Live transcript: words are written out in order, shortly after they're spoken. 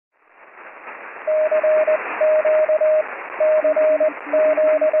I'm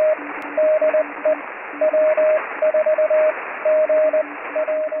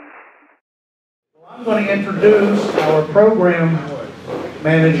going to introduce our program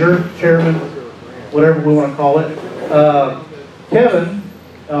manager, chairman, whatever we want to call it, Kevin,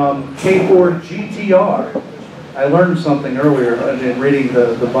 K4GTR. I learned something earlier in reading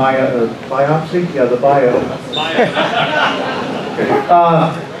the biopsy? Yeah, the bio.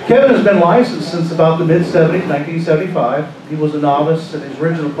 Kevin has been licensed since about the mid-70s, 1975. He was a novice, and his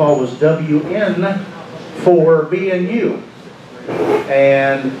original call was WN4BNU.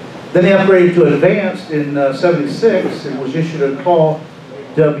 And then he upgraded to advanced in 76 and was issued a call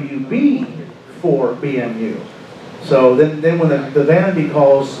WB4BNU. So then when the vanity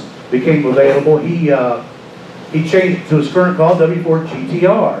calls became available, he changed to his current call,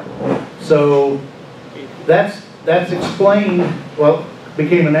 W4GTR. So that's explained, well,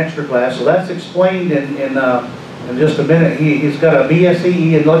 became an extra class, so that's explained in just a minute. He's got a BSE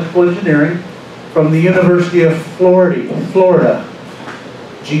in electrical engineering from the University of Florida.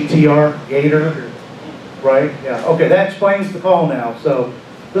 GTR, Gator, right? Yeah, okay, that explains the call now. So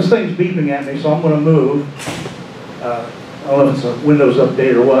this thing's beeping at me, so I'm going to move. I don't know if it's a Windows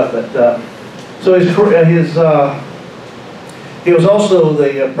update or what, but so he was also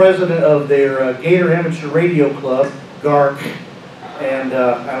the president of their Gator Amateur Radio Club, GARC, and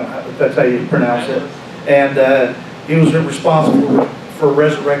I don't know if that's how you pronounce it. And he was responsible for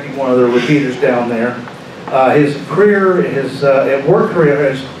resurrecting one of their repeaters down there. His career, his work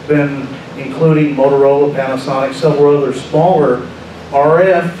career has been including Motorola, Panasonic, several other smaller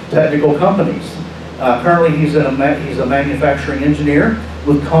RF technical companies. Currently, he's a manufacturing engineer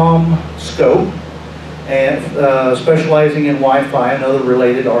with CommScope and specializing in Wi-Fi and other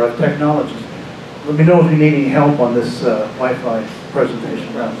related RF technologies. Let me know if you need any help on this Wi-Fi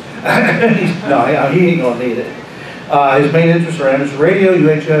presentation. No, he ain't gonna need it. His main interests are amateur radio,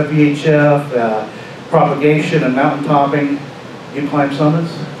 UHF, VHF, propagation and mountain topping. You climb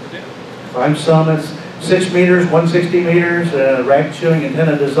summits? Climb summits, 6 meters, 160 meters, rack chewing,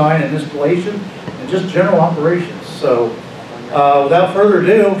 antenna design and installation, and just general operations. So without further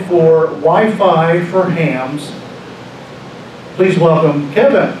ado, for Wi-Fi for hams, please welcome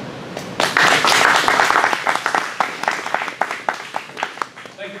Kevin.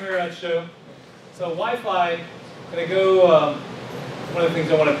 Thank you very much, Joe. So Wi-Fi, going to go, one of the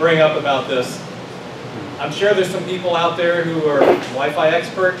things I want to bring up about this, I'm sure there's some people out there who are Wi-Fi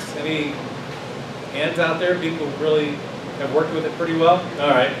experts. Any hands out there? People who really have worked with it pretty well? All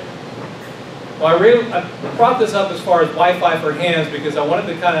right. Well, I brought this up as far as Wi-Fi for hands because I wanted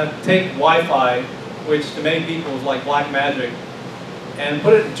to kind of take Wi-Fi, which to many people is like black magic, and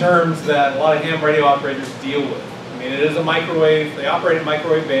put it in terms that a lot of ham radio operators deal with. I mean, it is a microwave. They operate in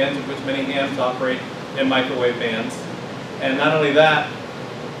microwave bands, of which many hams operate in microwave bands. And not only that,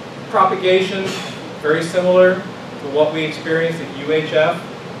 propagation, very similar to what we experience at UHF, a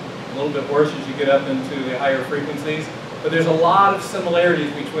little bit worse as you get up into the higher frequencies. But there's a lot of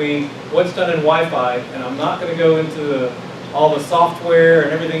similarities between what's done in Wi-Fi, and I'm not going to go into all the software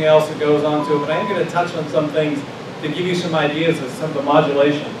and everything else that goes onto it, but I am going to touch on some things to give you some ideas of some of the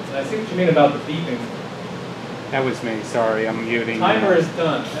modulations. And I see what you mean about the beeping. That was me, sorry, I'm muting. Timer is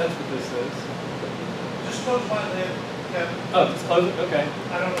done, that's what this is. Just close my lid, Kevin. Oh, just close it? Okay.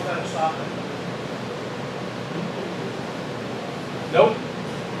 I don't know how to stop it. Nope.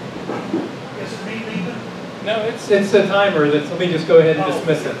 Is it me leaving? No, it's a timer. Let me just go ahead and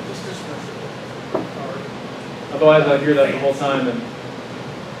dismiss it. Just dismiss it. Otherwise, I'll hear that the whole time. And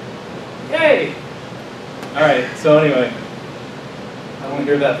yay! All right. So anyway, I won't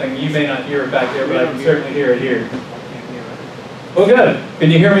hear that thing. You may not hear it back there, but I can certainly hear it here. Well, good.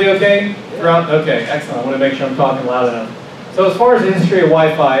 Can you hear me okay? Throughout? Okay, excellent. I want to make sure I'm talking loud enough. So as far as the history of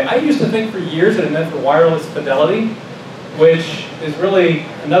Wi-Fi, I used to think for years that it meant for wireless fidelity, which is really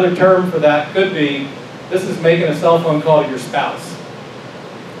another term for that could be, this is making a cell phone call to your spouse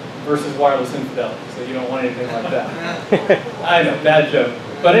versus wireless infidelity, so you don't want anything like that. I know, bad joke.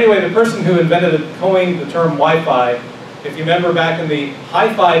 But anyway, the person who coined the term Wi-Fi, if you remember back in the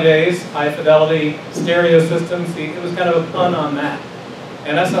hi-fi days, high fidelity stereo systems, it was kind of a pun on that.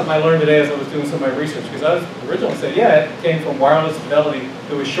 And that's something I learned today as I was doing some of my research, because I was originally said, yeah, it came from wireless fidelity,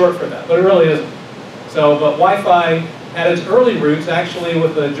 it was short for that, but it really isn't. So, but Wi-Fi had its early roots actually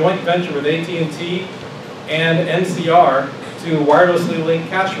with a joint venture with AT&T and NCR to wirelessly link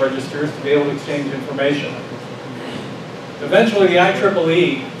cash registers to be able to exchange information. Eventually the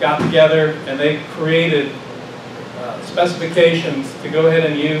IEEE got together and they created specifications to go ahead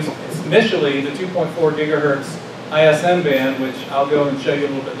and use initially the 2.4 gigahertz ISM band, which I'll go and show you a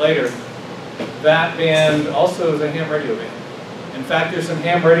little bit later. that band also is a ham radio band. In fact, there's some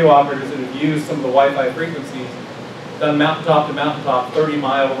ham radio operators that have used some of the Wi-Fi frequencies, done mountaintop to mountaintop,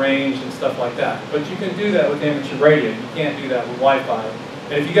 30-mile range and stuff like that. But you can do that with amateur radio. You can't do that with Wi-Fi.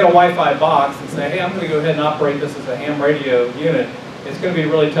 And if you get a Wi-Fi box and say, hey, I'm going to go ahead and operate this as a ham radio unit, it's going to be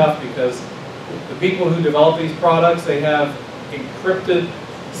really tough because the people who develop these products, they have encrypted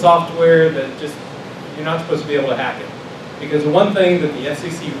software that just, you're not supposed to be able to hack it. Because one thing that the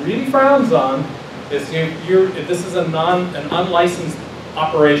FCC really frowns on is if this is an unlicensed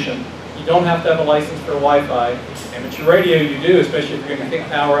operation, you don't have to have a license for Wi-Fi. Amateur radio you do, especially if you're going to kick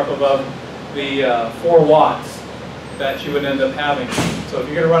power up above the 4 watts that you would end up having. So if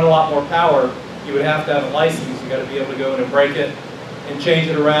you're going to run a lot more power, you would have to have a license. You've got to be able to go in and break it and change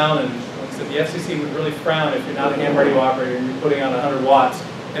it around. And like I said, the FCC would really frown if you're not a ham radio operator and you're putting on 100 watts.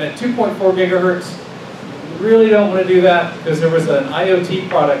 And at 2.4 gigahertz, you really don't want to do that because there was an IoT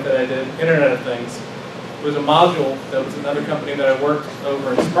product that I did, Internet of Things. It was a module that was another company that I worked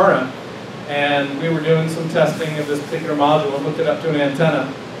over in Smyrna. And we were doing some testing of this particular module and hooked it up to an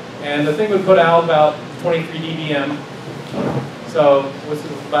antenna. And the thing would put out about 23 dBm. So it was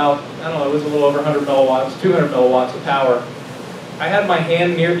about, I don't know, it was a little over 100 milliwatts, 200 milliwatts of power. I had my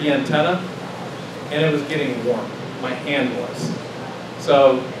hand near the antenna, and it was getting warm. My hand was.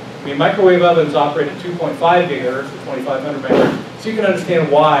 So, I mean, microwave ovens operate at 2.5 gigahertz to 2500 megahertz. So you can understand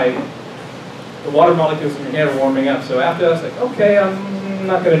why the water molecules in your hand are warming up. So after that, I was like, okay, I'm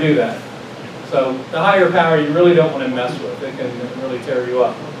not going to do that. So the higher power you really don't want to mess with. It can really tear you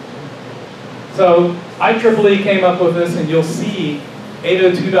up. So IEEE came up with this, and you'll see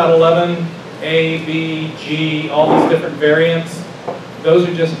 802.11, A, B, G, all these different variants. Those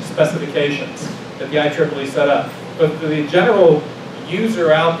are just specifications that the IEEE set up. But for the general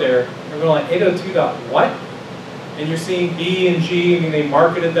user out there, they're going like 802. What? And you're seeing B and G, I mean, they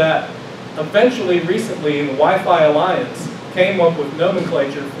marketed that. Eventually, recently, the Wi-Fi Alliance came up with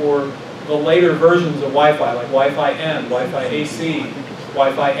nomenclature for the later versions of Wi-Fi, like Wi-Fi N, Wi-Fi AC,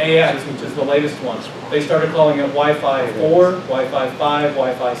 Wi-Fi AX, which is the latest one. They started calling it Wi-Fi 4, Wi-Fi 5,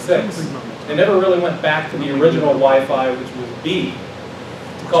 Wi-Fi 6. They never really went back to the original Wi-Fi, which was B,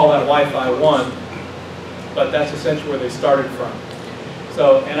 to call that Wi-Fi 1, but that's essentially where they started from.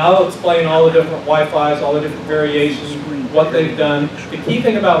 So, and I'll explain all the different Wi-Fis, all the different variations, what they've done. The key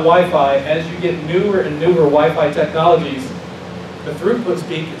thing about Wi-Fi, as you get newer and newer Wi-Fi technologies, the throughput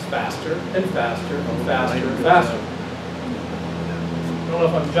speed gets faster and faster and faster and faster. I don't know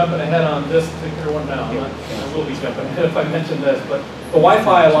if I'm jumping ahead on this particular one now. I will be jumping ahead if I mention this, but the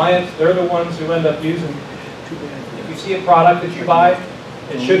Wi-Fi Alliance, they're the ones who end up using. If you see a product that you buy,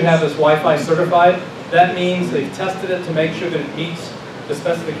 it should have this Wi-Fi certified. That means they've tested it to make sure that it meets the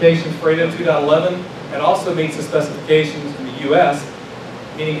specifications for 802.11. It also meets the specifications in the US,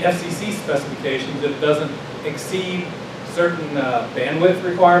 meaning FCC specifications, that it doesn't exceed certain bandwidth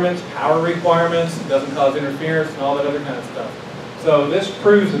requirements, power requirements, it doesn't cause interference, and all that other kind of stuff. So this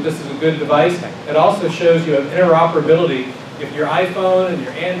proves that this is a good device. It also shows you have interoperability. If your iPhone and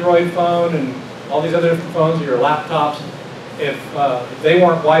your Android phone and all these other different phones or your laptops, if they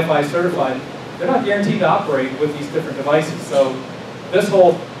weren't Wi-Fi certified, they're not guaranteed to operate with these different devices. So this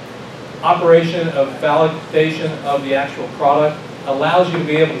whole operation of validation of the actual product allows you to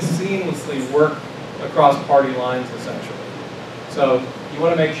be able to seamlessly work across party lines, essentially. So you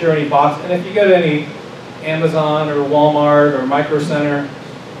want to make sure any box, and if you go to any Amazon or Walmart or Micro Center,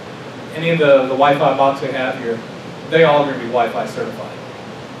 any of the Wi-Fi boxes they have here, they all are going to be Wi-Fi certified.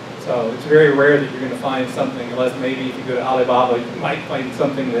 So it's very rare that you're going to find something, unless maybe if you go to Alibaba, you might find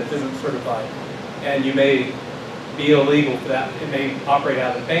something that isn't certified. And you may be illegal for that. It may operate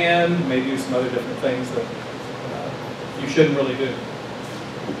out of band, it may do some other different things that you shouldn't really do.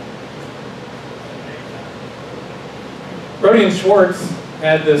 Brody and Schwartz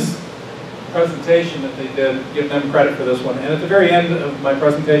had this presentation that they did, give them credit for this one. And at the very end of my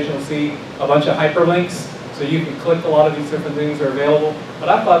presentation, you'll see a bunch of hyperlinks, so you can click a lot of these different things that are available. But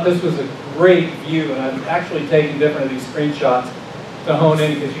I thought this was a great view, and I've actually taken different of these screenshots to hone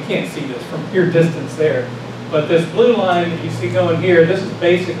in, because you can't see this from your distance there. But this blue line that you see going here, this is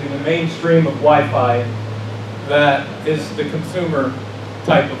basically the mainstream of Wi-Fi that is the consumer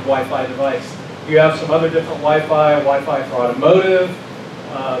type of Wi-Fi device. You have some other different Wi-Fi, Wi-Fi for automotive.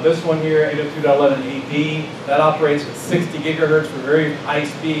 This one here, 802.11 AD, that operates at 60 gigahertz for very high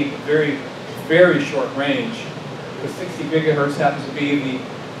speed, but very, very short range. The 60 gigahertz happens to be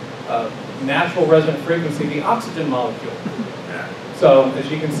the natural resonant frequency, the oxygen molecule. So as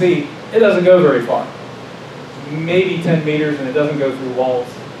you can see, it doesn't go very far. Maybe 10 meters, and it doesn't go through walls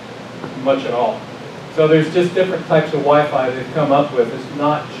much at all. So there's just different types of Wi-Fi they've come up with. It's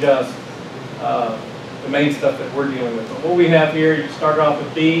not just the main stuff that we're dealing with. But what we have here, you started off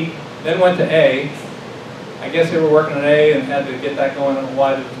with B, then went to A. I guess they were working on A and had to get that going. I don't know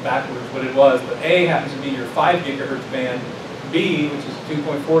why it was backwards what it was, but A happens to be your 5 gigahertz band. B, which is a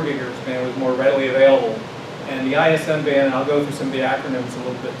 2.4 gigahertz band, was more readily available. And the ISM band, and I'll go through some of the acronyms a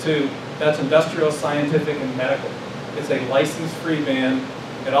little bit too, that's industrial, scientific, and medical. It's a license-free band.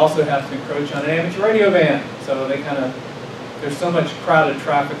 It also has to encroach on an amateur radio band. So they kind of, there's so much crowded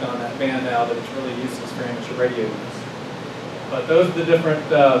traffic on that band now that it's really useless for amateur radio use. But those are the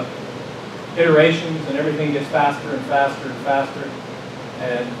different iterations, and everything gets faster and faster and faster.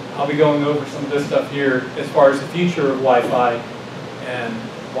 And I'll be going over some of this stuff here as far as the future of Wi-Fi and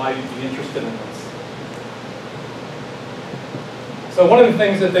why you'd be interested in this. So one of the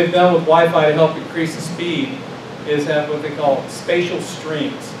things that they've done with Wi-Fi to help increase the speed is have what they call spatial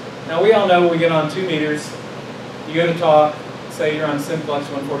streams. Now we all know when we get on 2 meters, you go to talk, say you're on simplex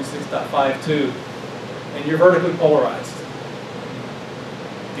 146.52, and you're vertically polarized.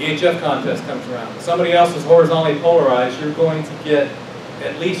 The HF contest comes around. Somebody else is horizontally polarized, you're going to get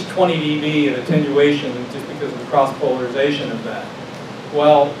at least 20 dB of attenuation just because of the cross-polarization of that.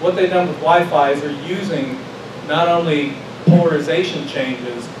 Well, what they've done with Wi-Fi is they're using not only polarization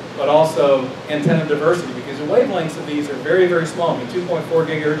changes, but also antenna diversity, because the wavelengths of these are very, very small. I mean, 2.4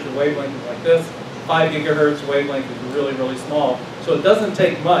 gigahertz, your wavelength is like this. 5 gigahertz wavelength is really, really small. So it doesn't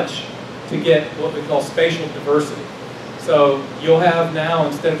take much to get what we call spatial diversity. So you'll have now,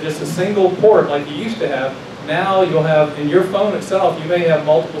 instead of just a single port like you used to have, now you'll have, in your phone itself, you may have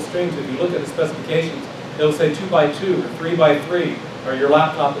multiple streams. If you look at the specifications, it'll say 2 by 2 or 3 by 3, or your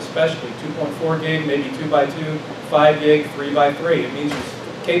laptop especially, 2.4 gig, maybe 2 by 2, 5 gig, 3 by 3. It means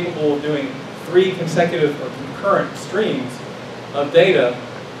you're capable of doing 3 consecutive or concurrent streams of data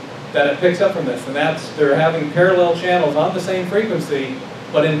that it picks up from this. And that's, they're having parallel channels on the same frequency,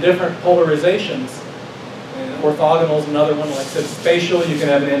 but in different polarizations. And orthogonal is another one. Like I said, spatial, you can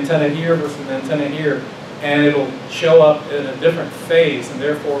have an antenna here versus an antenna here, and it'll show up in a different phase, and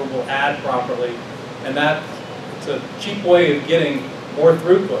therefore will add properly. And that's a cheap way of getting more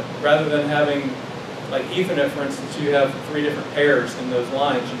throughput, rather than having, like Ethernet, for instance, you have 3 different pairs in those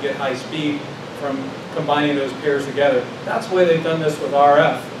lines. You get high speed from combining those pairs together. That's the way they've done this with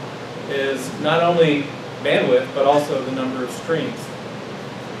RF, is not only bandwidth, but also the number of streams.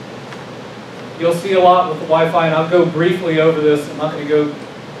 You'll see a lot with the Wi-Fi, and I'll go briefly over this. I'm not going to go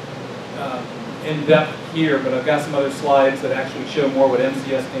in depth here, but I've got some other slides that actually show more what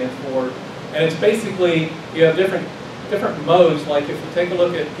MCS stands for. And it's basically, you have different modes. Like if you take a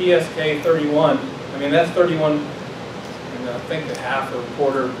look at PSK31, I mean that's 31, I think a half or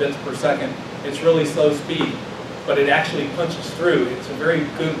quarter bits per second. It's really slow speed, but it actually punches through. It's a very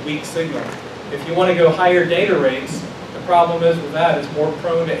good weak signal. If you want to go higher data rates, the problem is with that, it's more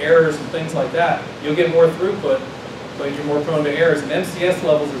prone to errors and things like that. You'll get more throughput, but you're more prone to errors. And MCS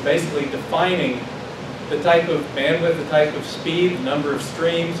levels are basically defining the type of bandwidth, the type of speed, the number of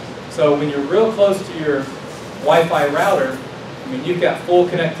streams. So when you're real close to your Wi-Fi router, I mean, you've got full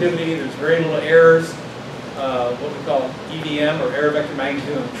connectivity, there's very little errors, what we call EVM, or error vector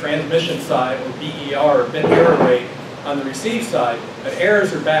magnitude, on the transmission side, or BER, or bit error rate, on the receive side. But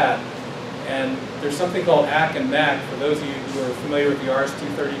errors are bad. And there's something called ACK and NAC, for those of you who are familiar with the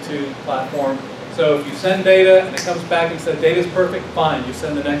RS-232 platform. So if you send data and it comes back and says data's perfect, fine, you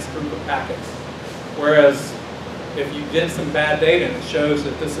send the next group of packets. Whereas if you did some bad data and it shows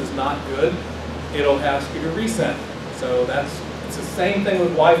that this is not good, it'll ask you to resend. So it's the same thing with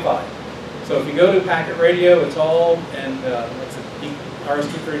Wi-Fi. So if you go to packet radio, it's all, and what's it,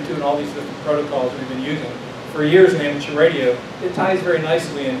 RS-232 and all these different protocols we've been using for years in amateur radio, it ties very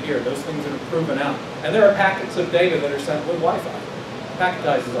nicely in here. Those things that are proven out. And there are packets of data that are sent with Wi-Fi.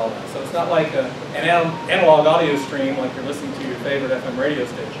 Packetizes all that. So it's not like an analog audio stream like you're listening to your favorite FM radio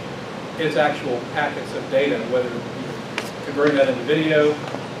station. It's actual packets of data, whether you're converting that into video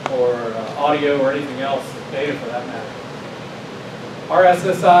or audio or anything else, data for that matter.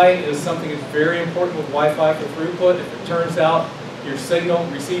 RSSI is something that's very important with Wi-Fi for throughput. If it turns out your signal,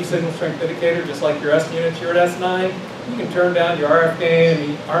 receive signal strength indicator, just like your S units, you're at S9, you can turn down your RF gain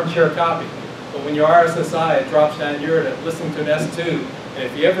and the armchair copy. But when your RSSI, it drops down, you're at listening to an S2. And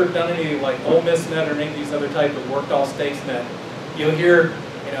if you ever done any like Ole Miss Net or any of these other type of worked all states net, you'll hear,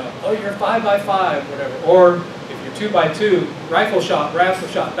 you know, oh, you're 5 by 5, whatever. Or if you're 2 by 2, rifle shot,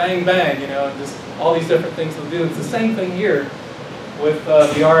 bang, bang, you know, and just all these different things they'll do. It's the same thing here with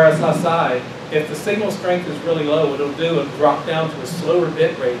the RSSI. If the signal strength is really low, what it'll do is drop down to a slower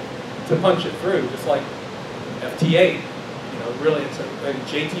bit rate to punch it through, just like FT8. You know, really, it's a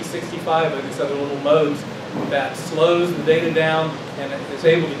JT65 and these other little modes that slows the data down and is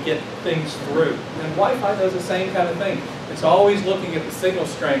able to get things through. And Wi-Fi does the same kind of thing. It's always looking at the signal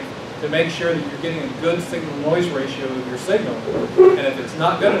strength to make sure that you're getting a good signal-noise ratio of your signal. And if it's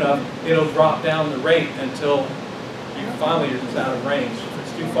not good enough, it'll drop down the rate until you finally are just out of range. If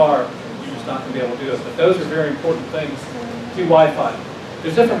it's too far, you're just not going to be able to do it. But those are very important things to Wi-Fi.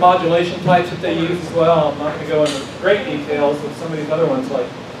 There's different modulation types that they use as well. I'm not going to go into great details with some of these other ones like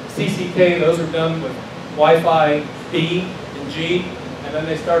CCK. Those are done with Wi-Fi B and G. And then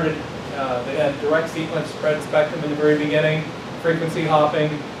they started, they had direct sequence spread spectrum in the very beginning, frequency hopping.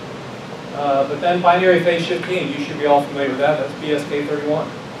 But then binary phase shifting, you should be all familiar with that. That's BSK31.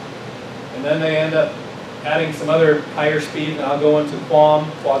 And then they end up adding some other higher speed, and I'll go into QAM,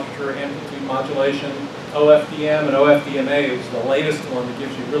 quadrature amplitude modulation, OFDM, and OFDMA is the latest one that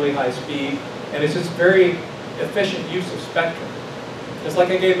gives you really high speed. And it's just very efficient use of spectrum. Just like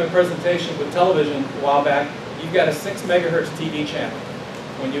I gave my presentation with television a while back, you've got a 6 megahertz TV channel.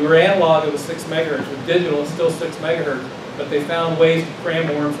 When you were analog, it was 6 megahertz. With digital, it's still 6 megahertz. But they found ways to cram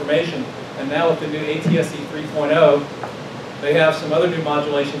more information. And now with the new ATSC 3.0, they have some other new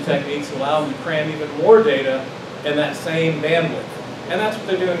modulation techniques that allow them to cram even more data in that same bandwidth. And that's what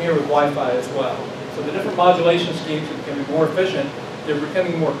they're doing here with Wi-Fi as well. So the different modulation schemes are becoming more efficient. They're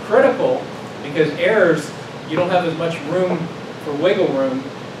becoming more critical because errors, you don't have as much room for wiggle room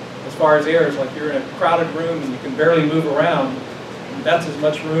as far as errors. Like you're in a crowded room and you can barely move around. That's as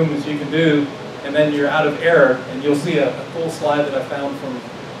much room as you can do, and then you're out of error. And you'll see a full slide that I found from,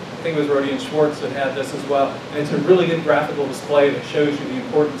 I think it was Rodian Schwartz that had this as well. And it's a really good graphical display that shows you the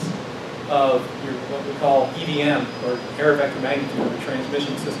importance of your, what we call EVM, or error vector magnitude of the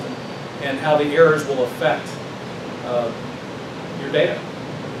transmission system, and how the errors will affect your data.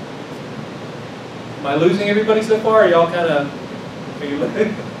 Am I losing everybody so far? Are y'all kind of...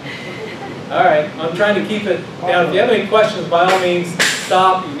 All right, I'm trying to keep it down. If you have any questions, by all means,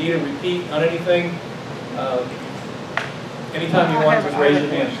 stop. You need a repeat on anything. Anytime you want, just raise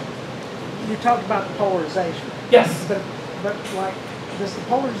your hand. You talked about the polarization. Yes. But like, does the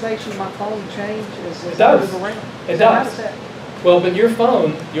polarization of my phone change as it does. I move around? It so does. How does that? Well, but your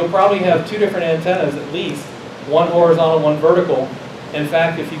phone, you'll probably have 2 different antennas at least, one horizontal, one vertical. In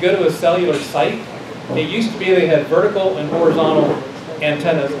fact, if you go to a cellular site, it used to be they had vertical and horizontal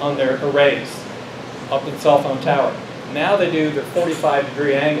antennas on their arrays up in the cell phone tower. Now they do their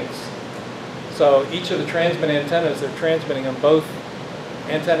 45-degree angles. So each of the transmit antennas, they're transmitting on both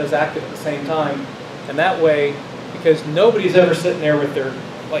antennas active at the same time. And that way, because nobody's ever sitting there with their,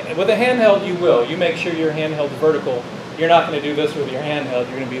 like with a handheld you will. You make sure your handheld's vertical. You're not going to do this with your handheld,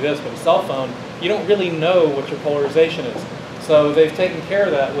 you're going to be this. But a cell phone, you don't really know what your polarization is. So they've taken care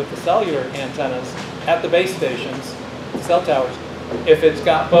of that with the cellular antennas at the base stations, cell towers. If it's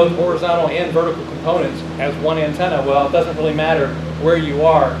got both horizontal and vertical components as one antenna, well, it doesn't really matter where you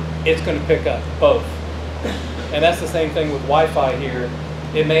are, it's going to pick up both. And that's the same thing with Wi-Fi here.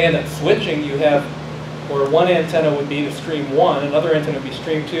 It may end up switching. You have, where one antenna would be to stream 1, another antenna would be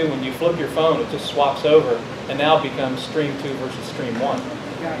stream 2. When you flip your phone, it just swaps over and now becomes stream 2 versus stream 1.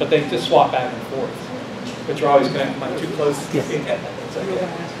 But they just swap back and forth. But you're always going to come too close. Yes.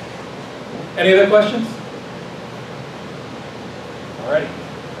 Okay. Any other questions? Alrighty.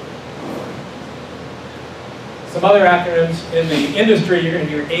 Some other acronyms in the industry, you're going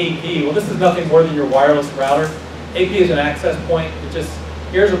to hear AP. Well, this is nothing more than your wireless router. AP is an access point. It just,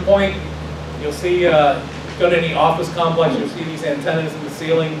 here's a point. You'll see, go to any office complex, you'll see these antennas in the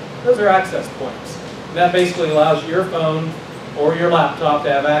ceiling. Those are access points. And that basically allows your phone or your laptop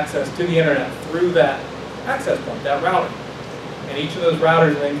to have access to the internet through that access point, that router. And each of those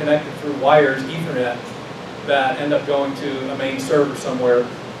routers are then connected through wires, Ethernet, that end up going to a main server somewhere.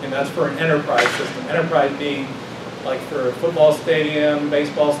 And that's for an enterprise system. Enterprise being like for a football stadium,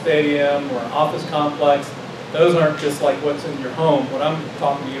 baseball stadium, or an office complex. Those aren't just like what's in your home. What I'm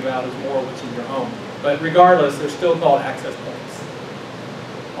talking to you about is more what's in your home. But regardless, they're still called access points.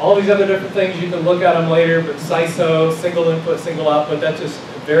 All these other different things, you can look at them later, but SISO, single input, single output, that's just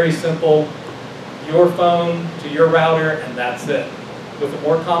very simple. Your phone to your router, and that's it. With the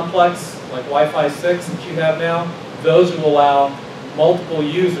more complex, like Wi-Fi 6 that you have now, those will allow multiple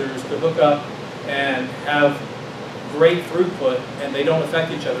users to hook up and have great throughput, and they don't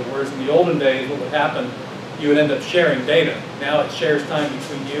affect each other. Whereas in the olden days, what would happen, you would end up sharing data. Now it shares time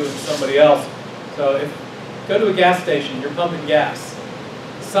between you and somebody else. So if go to a gas station, you're pumping gas.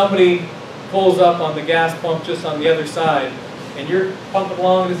 Somebody pulls up on the gas pump just on the other side, and you're pumping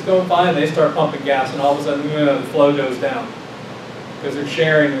along, it's going fine, they start pumping gas, and all of a sudden, the flow goes down. Because they're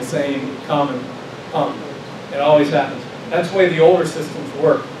sharing the same common pump. It always happens. That's the way the older systems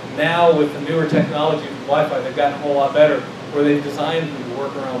work. Now with the newer technology with Wi-Fi, they've gotten a whole lot better, where they've designed them to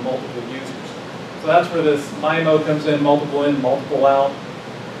work around multiple users. So that's where this MIMO comes in, multiple in, multiple out.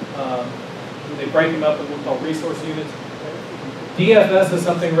 They break them up in what we call resource units. DFS is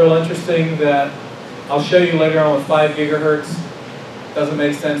something real interesting that I'll show you later on with 5 gigahertz. Doesn't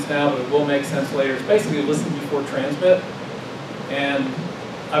make sense now, but it will make sense later. It's basically listen before transmit. And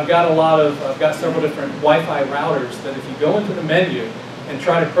I've got several different Wi-Fi routers that if you go into the menu and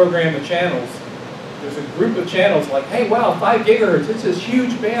try to program the channels, there's a group of channels like, hey, wow, 5 gigahertz, it's this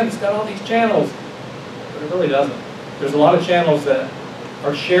huge band, it's got all these channels. But it really doesn't. There's a lot of channels that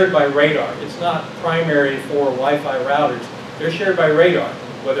are shared by radar. It's not primary for Wi-Fi routers. They're shared by radar,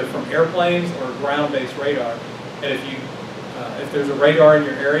 whether from airplanes or ground-based radar. And if there's a radar in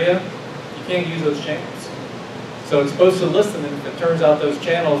your area, you can't use those channels. So it's supposed to listen, and if it turns out those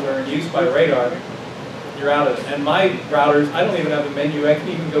channels are in use by radar, you're out of it. And my routers, I don't even have a menu. I can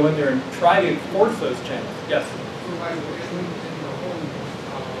even go in there and try to force those channels. Yes? So like in the home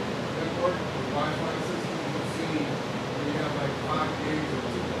network, the Wi-Fi system, you see when you have like 5 gigs or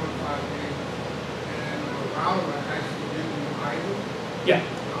 2.5 gigs, and the router actually gives you either. Yeah.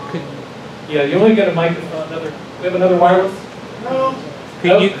 Yeah, you only get a microphone. We have another wireless? No.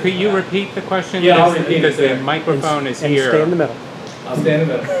 Could you repeat the question? Yeah, I'll repeat it. Because the microphone is here. Stay in the middle. I'll stand in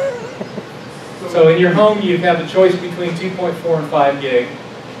the middle. So in your home, you have a choice between 2.4 and 5 gig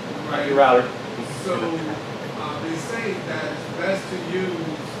on your router. So they say that it's best to use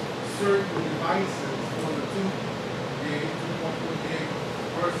certain devices for the 2 gig, 2.4 gig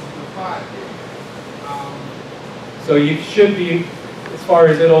versus the 5 gig. So you should be, as far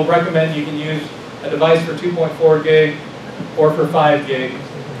as it'll recommend, you can use a device for 2.4 gig or for 5 gig.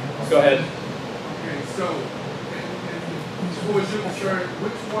 Go ahead. Okay, so as far as you're concerned,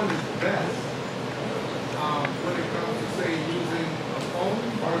 which one is the best when it comes to, say, using a phone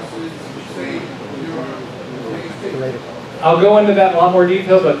versus, say, your PlayStation? I'll go into that in a lot more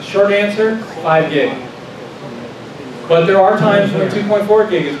detail, but short answer, 5 gig. But there are times when 2.4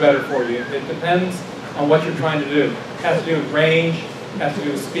 gig is better for you. It depends on what you're trying to do. It has to do with range, it has to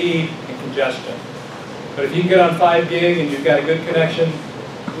do with speed and congestion. But if you can get on 5 gig and you've got a good connection,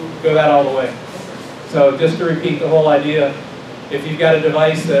 go that all the way. So just to repeat the whole idea, if you've got a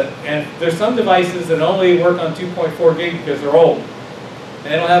device that, and there's some devices that only work on 2.4 gig because they're old, and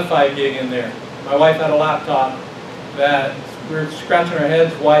they don't have 5 gig in there. My wife had a laptop that we were scratching our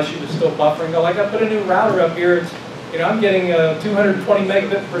heads why she was still buffering. Like, I put a new router up here, it's, I'm getting 220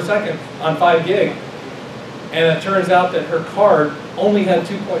 megabit per second on 5 gig. And it turns out that her card only had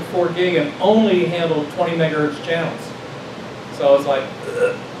 2.4 gig and only handled 20 megahertz channels. So it's like,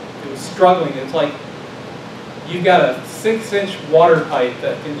 ugh, it was struggling. It's like you've got a 6-inch water pipe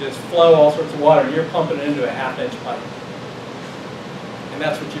that can just flow all sorts of water, and you're pumping it into a 1/2-inch pipe. And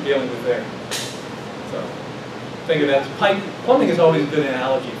that's what you're dealing with there. So think of that as pipe. Plumbing is always a good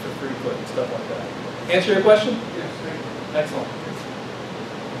analogy for throughput and stuff like that. Answer your question? Yes, thank you. Excellent.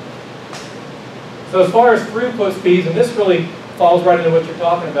 So as far as throughput speeds, and this really falls right into what you're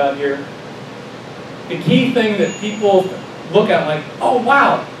talking about here, the key thing that people look at like, oh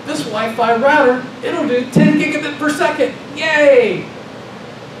wow, this Wi-Fi router, it'll do 10 gigabit per second, yay!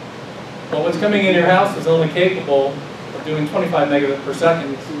 Well, what's coming in your house is only capable of doing 25 megabit per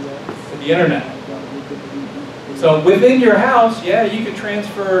second with the internet. So within your house, yeah, you could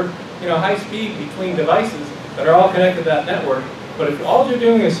transfer high speed between devices that are all connected to that network, but if all you're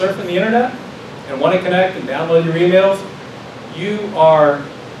doing is surfing the internet and want to connect and download your emails, you are,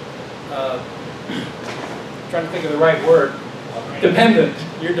 trying to think of the right word, dependent.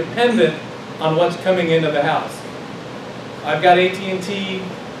 You're dependent on what's coming into the house. I've got AT&T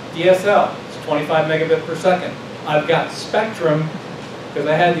DSL, it's 25 megabit per second. I've got Spectrum, because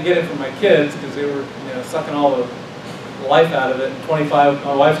I had to get it for my kids, because they were sucking all the life out of it. 25,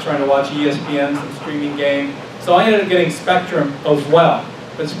 my wife's trying to watch ESPN, some streaming game. So I ended up getting Spectrum as well.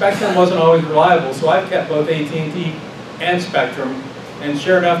 But Spectrum wasn't always reliable, so I've kept both AT&T and Spectrum. And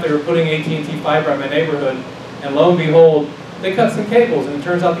sure enough, they were putting AT&T fiber in my neighborhood, and lo and behold, they cut some cables, and it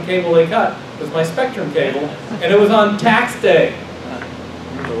turns out the cable they cut was my Spectrum cable, and it was on tax day.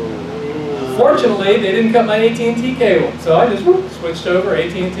 Fortunately, they didn't cut my AT&T cable, so I just switched over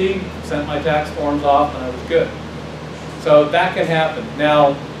AT&T, sent my tax forms off, and I was good. So that can happen.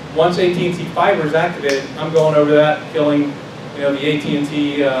 Now, once AT&T fiber is activated, I'm going over that, killing the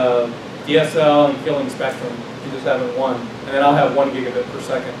AT&T DSL and killing Spectrum. You just haven't one. And then I'll have 1 gigabit per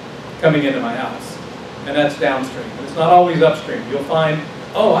second coming into my house. And that's downstream. And it's not always upstream. You'll find,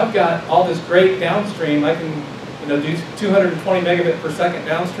 oh, I've got all this great downstream. I can do 220 megabit per second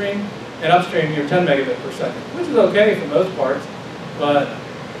downstream, and upstream you're 10 megabit per second, which is okay for most parts. But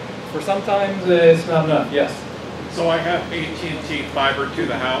For sometimes it's not enough, yes. So I have AT&T fiber to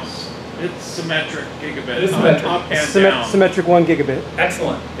the house. It's symmetric gigabit. It is symmetric. Up and down. Symmetric 1 gigabit.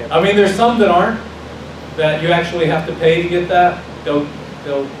 Excellent. I mean, there's some that aren't, that you actually have to pay to get that. They'll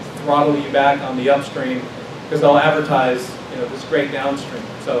throttle you back on the upstream because they'll advertise, you know, this great downstream.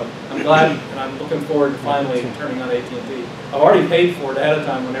 So I'm glad, and I'm looking forward to finally turning on AT&T. I've already paid for it ahead of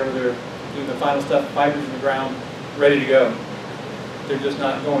time whenever they're doing the final stuff, fibers in the ground, ready to go. They're just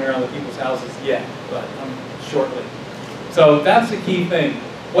not going around the people's houses yet, but shortly. So that's the key thing.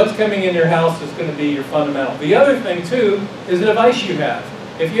 What's coming in your house is going to be your fundamental. The other thing too is the device you have.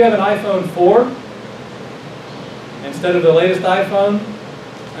 If you have an iPhone 4 instead of the latest iPhone,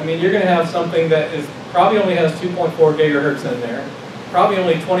 I mean, you're going to have something that is probably only has 2.4 gigahertz in there, probably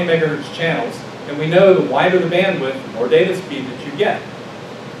only 20 megahertz channels, and we know the wider the bandwidth, the more data speed that you get.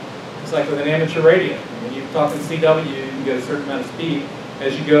 It's like with an amateur radio. When you're talking CW, you can get a certain amount of speed.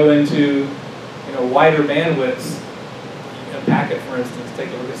 As you go into, you know, wider bandwidths, a packet, for instance,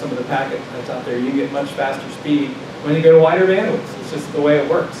 take a look at some of the packet that's out there. You can get much faster speed when you go to wider bandwidths. It's just the way it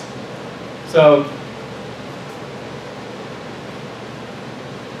works. So,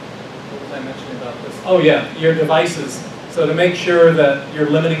 what was I mentioning about this? Oh yeah, your devices. So to make sure that your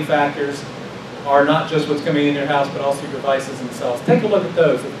limiting factors are not just what's coming in your house, but also your devices themselves. Take a look at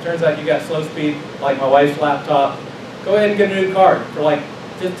those. If it turns out you got slow speed, like my wife's laptop, go ahead and get a new card. For like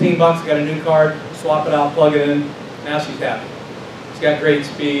 15 bucks, I got a new card, swap it out, plug it in, now she's happy. It's got great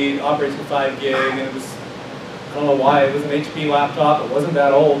speed, operates with 5 gig, and it was, I don't know why, it was an HP laptop. It wasn't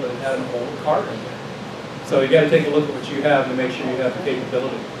that old, but it had an old card in there. So you got to take a look at what you have to make sure you have the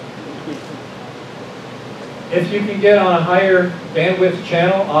capability. If you can get on a higher bandwidth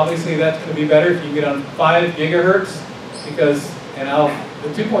channel, obviously that's going to be better if you can get on 5 gigahertz, because, and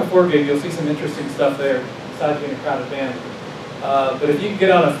the 2.4 gig, you'll see some interesting stuff there, besides being a crowded band. But if you can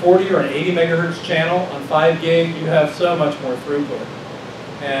get on a 40 or an 80 megahertz channel on 5 gig, you have so much more throughput.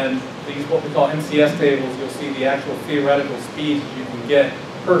 And these, what we call MCS tables, you'll see the actual theoretical speeds you can get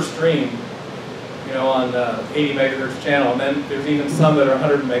per stream, you know, on 80 megahertz channel. And then there's even some that are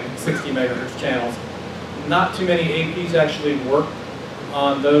 160 megahertz channels. Not too many APs actually work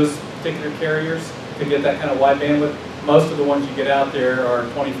on those particular carriers to get that kind of wide bandwidth. Most of the ones you get out there are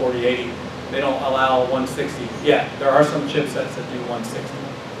 20, 40, 80. They don't allow 160. Yeah, there are some chipsets that do 160.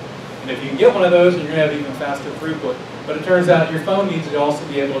 And if you can get one of those, you're going to have even faster throughput. But it turns out your phone needs to also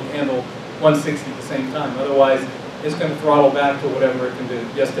be able to handle 160 at the same time. Otherwise, it's going to throttle back to whatever it can do.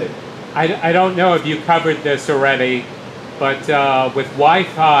 Yes, Dave? I don't know if you covered this already, but with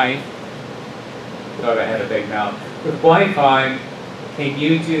Wi-Fi, thought I had a big mouth. With Wi-Fi, can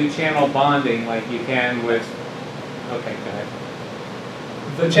you do channel bonding like you can with, okay, go ahead.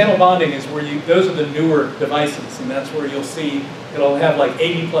 The channel bonding is where those are the newer devices, and that's where you'll see it'll have like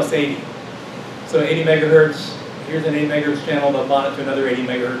 80 plus 80. So 80 megahertz, here's an 80 megahertz channel, they'll bond it to another 80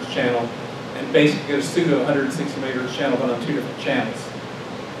 megahertz channel, and basically get a pseudo 160 megahertz channel, but on 2 different channels.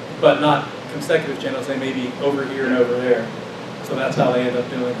 But not consecutive channels, they may be over here and over there. So that's how they end up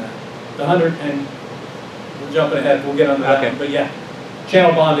doing that. The 100, and we're jumping ahead, we'll get on that one, but yeah,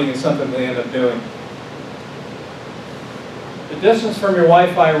 channel bonding is something they end up doing. The distance from your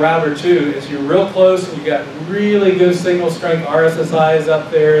Wi-Fi router too is you're real close and you've got really good signal strength, RSSIs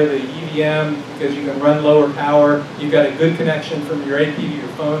up there, the EVM, because you can run lower power. You've got a good connection from your AP to your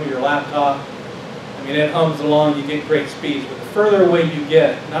phone to your laptop. I mean, it hums along, you get great speeds. But the further away you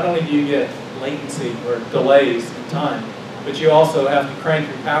get, not only do you get latency or delays in time, but you also have to crank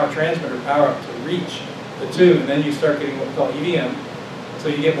your power transmitter power up to reach the 2, and then you start getting what we call EVM. So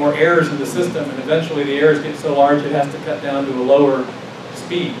you get more errors in the system, and eventually the errors get so large it has to cut down to a lower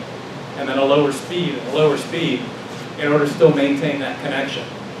speed, and then a lower speed, and a lower speed, in order to still maintain that connection.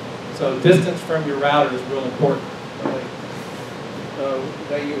 So distance from your router is real important. So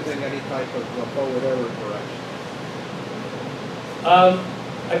they're using any type of forward error correction?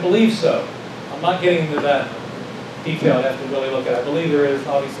 I believe so. I'm not getting into that detail. I'd have to really look at it. I believe there is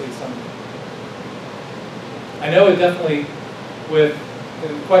obviously some. I know it definitely with. The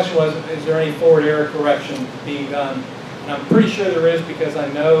question was, is there any forward error correction being done? And I'm pretty sure there is, because I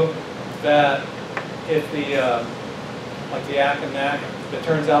know that if the, like the ACK and NAC, if it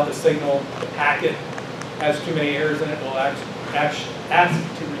turns out the signal, the packet has too many errors in it, we'll ask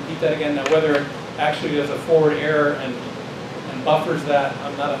to repeat that again. Now whether it actually does a forward error and buffers that,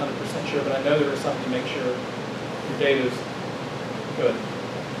 I'm not 100% sure, but I know there is something to make sure your data is good.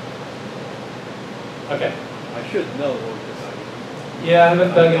 Okay. I should know. Yeah, I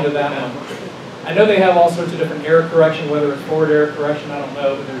haven't dug into that one. I know they have all sorts of different error correction, whether it's forward error correction, I don't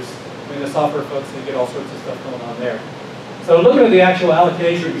know, but there's, I mean, the software folks, they get all sorts of stuff going on there. So looking at the actual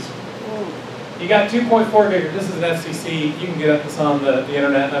allocations, you got 2.4 gigahertz. This is an FCC. You can get this on the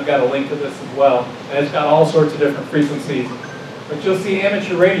internet, and I've got a link to this as well. And it's got all sorts of different frequencies. But you'll see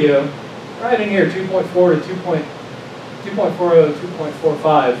amateur radio right in here, 2.4 to 2.40 to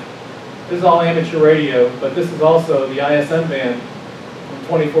 2.45. This is all amateur radio, but this is also the ISM band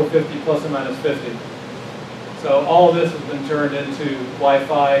from 2450 plus or minus 50. So all of this has been turned into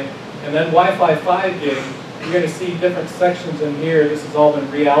Wi-Fi. And then Wi-Fi 5 gig, you're going to see different sections in here. This has all been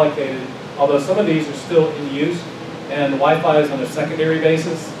reallocated, although some of these are still in use. And Wi-Fi is on a secondary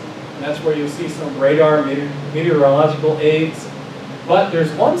basis. And that's where you'll see some radar, meteorological aids. But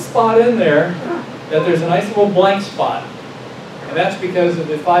there's one spot in there that there's a nice little blank spot. And that's because of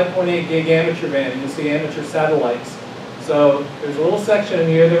the 5.8 gig amateur band. And you'll see amateur satellites. So there's a little section in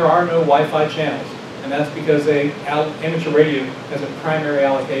here, there are no Wi-Fi channels. And that's because amateur radio has a primary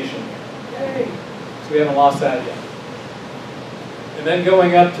allocation. Yay! So we haven't lost that yet. And then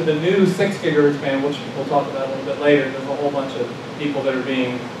going up to the new 6 gigahertz band, which we'll talk about a little bit later, there's a whole bunch of people that are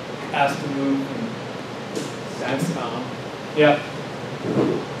being asked to move. Satscom. Yep.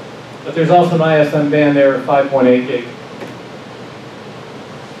 But there's also an ISM band there at 5.8 gig.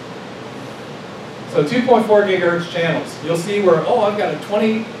 So 2.4 gigahertz channels. You'll see where, oh, I've got a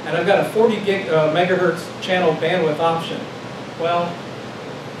 20 and I've got a 40 megahertz channel bandwidth option. Well,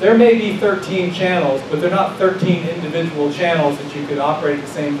 there may be 13 channels, but they're not 13 individual channels that you could operate at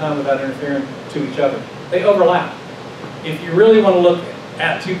the same time without interfering to each other. They overlap. If you really want to look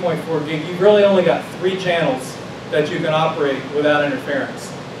at 2.4 gig, you've really only got 3 channels that you can operate without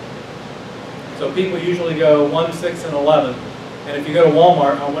interference. So people usually go 1, 6, and 11. And if you go to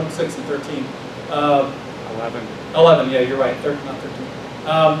Walmart, 1, 6, and 13. 11. 11, yeah, you're right, 13, not 13.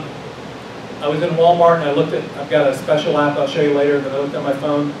 I was in Walmart and I looked at, I've got a special app I'll show you later that I looked at my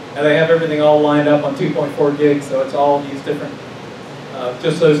phone, and they have everything all lined up on 2.4 gigs, so it's all these different,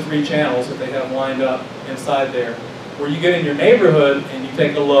 just those 3 channels that they have lined up inside there. Where you get in your neighborhood and you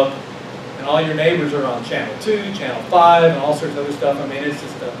take a look, and all your neighbors are on channel 2, channel 5, and all sorts of other stuff. I mean, it's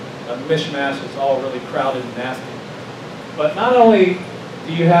just a mishmash. It's all really crowded and nasty. But not only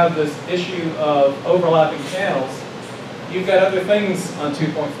do you have this issue of overlapping channels, you've got other things on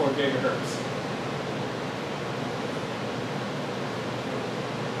 2.4 gigahertz.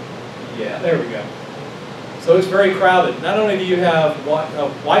 Yeah, there we go. So it's very crowded. Not only do you have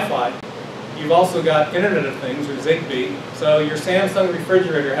Wi-Fi, you've also got Internet of Things, or Zigbee. So your Samsung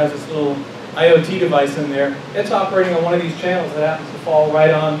refrigerator has this little IoT device in there. It's operating on one of these channels that happens to fall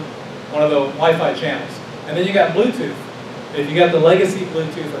right on one of the Wi-Fi channels. And then you got Bluetooth. If you got the legacy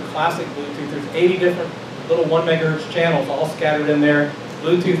Bluetooth or classic Bluetooth, there's 80 different little 1 megahertz channels all scattered in there.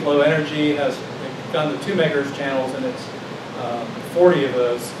 Bluetooth Low Energy has gone to 2 megahertz channels, and it's 40 of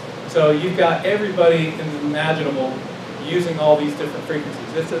those. So you've got everybody imaginable using all these different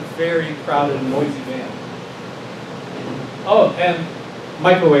frequencies. It's a very crowded and noisy band. Oh, and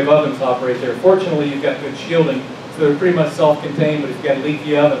microwave ovens operate there. Fortunately, you've got good shielding, so they're pretty much self-contained, but if you've got a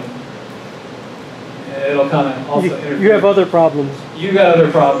leaky oven, it'll kind of also interfere. You have other problems. You've got other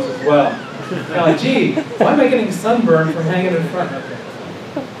problems as well. You're like, gee, why am I getting sunburn from hanging in front? Okay.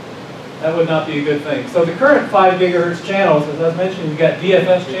 That would not be a good thing. So the current 5 gigahertz channels, as I mentioned, you've got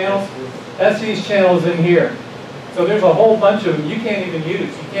DFS channels. That's these channels in here. So there's a whole bunch of them you can't even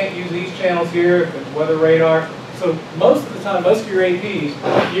use. You can't use these channels here, if it's weather radar. So most of the time, most of your APs,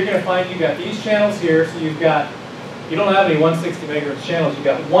 you're going to find you've got these channels here. So you've got, you don't have any 160 megahertz channels. You've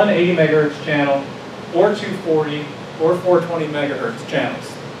got 180 megahertz channel, or 240, or 420 megahertz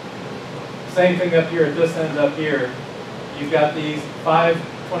channels. Same thing up here at this end up here. You've got these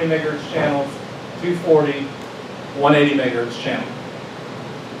 520 megahertz channels, 240, 180 megahertz channel.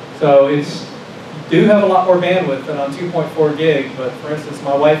 So it's, you do have a lot more bandwidth than on 2.4 gig, but for instance,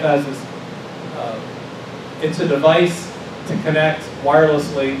 my wife has this, it's a device to connect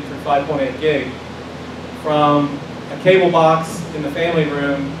wirelessly through 5.8 gig from a cable box in the family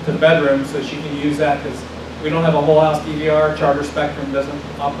room to the bedroom, so she can use that because we don't have a whole house DVR. Charter Spectrum doesn't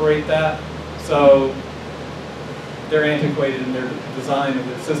operate that, so they're antiquated in their design of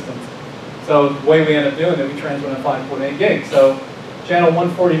their systems. So the way we end up doing it, we transmit on 5.8 gig. So channel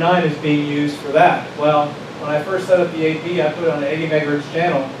 149 is being used for that. Well, when I first set up the AP, I put it on an 80 megahertz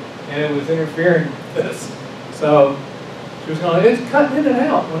channel, and it was interfering with this. So she was going, it's cutting in and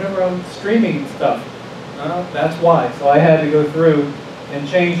out whenever I'm streaming stuff. That's why. So I had to go through and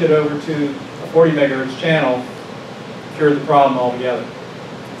change it over to a 40 megahertz channel, cure the problem altogether.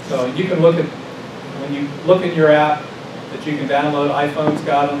 So you can look at, when you look at your app that you can download, iPhone's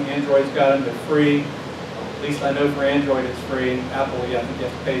got them, Android's got them, they're free. At least I know for Android it's free. Apple, yeah, I think you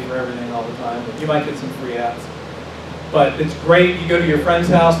have to pay for everything all the time, but you might get some free apps. But it's great. You go to your friend's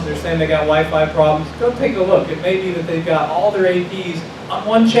house and they're saying they got Wi-Fi problems. Go take a look. It may be that they've got all their APs on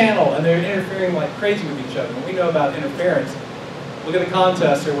one channel and they're interfering like crazy with each other. When we know about interference, look at the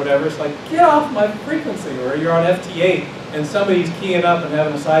contest or whatever. It's like, get off my frequency. Or you're on FT8 and somebody's keying up and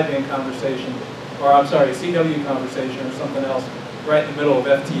having a sideband conversation, or I'm sorry, a CW conversation or something else right in the middle of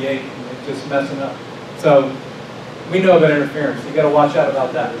FT8 and they're just messing up. So we know about interference. You got to watch out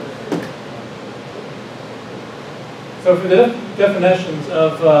about that. So for the definitions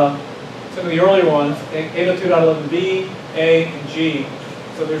of some of the earlier ones, 802.11b, A, and G.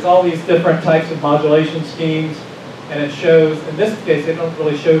 So there's all these different types of modulation schemes, and it shows, in this case, they don't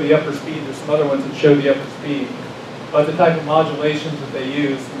really show the upper speed. There's some other ones that show the upper speed. But the type of modulations that they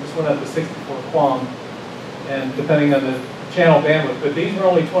use, and this one has the 64 QAM, and depending on the channel bandwidth, but these were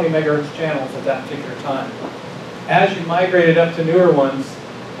only 20 megahertz channels at that particular time. As you migrated up to newer ones,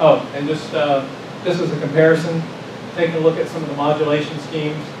 oh, and just this is a comparison. Take a look at some of the modulation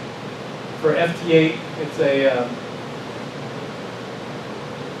schemes. For FT8, it's a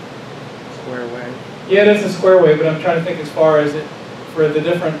Square wave. yeah, it is a square wave, but I'm trying to think as far as it for the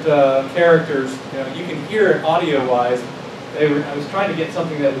different characters. You know, you can hear it audio-wise. I was trying to get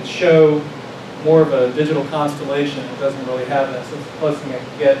something that would show more of a digital constellation. It doesn't really have that, so it's the closest thing I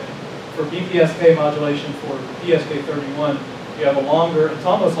can get. For BPSK modulation for PSK31, you have a longer. It's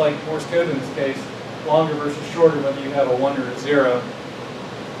almost like Morse code in this case. Longer versus shorter, whether you have a 1 or a 0.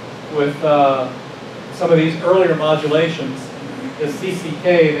 With some of these earlier modulations, the CCK,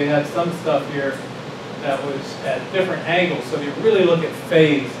 they had some stuff here that was at different angles, so they really look at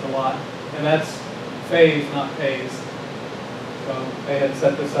phase a lot, and that's phase, not phase. So they had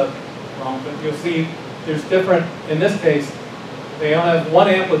set this up wrong, but you'll see there's different, in this case, they all have one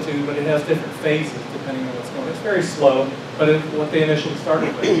amplitude, but it has different phases depending on what's going on. It's very slow, but it's what they initially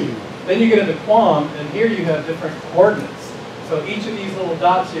started with. Then you get into QAM, and here you have different coordinates. So each of these little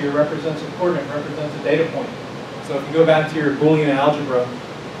dots here represents a coordinate, represents a data point. So if you go back to your Boolean algebra,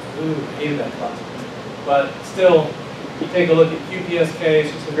 ooh, I hated that class. But still, you take a look at QPSK,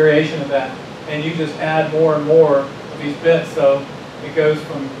 it's just a variation of that, and you just add more and more of these bits. So it goes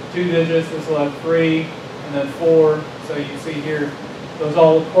from 2 digits, this will have 3, and then 4. So you see here, those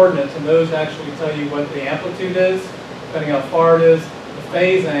all coordinates, and those actually tell you what the amplitude is, depending how far it is,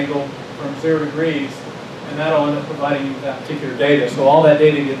 phase angle from 0 degrees, and that'll end up providing you that particular data. So all that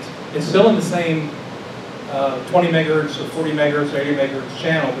data gets, it's still in the same 20 megahertz or 40 megahertz or 80 megahertz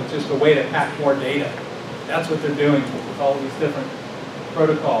channel, but just a way to pack more data. That's what they're doing with all these different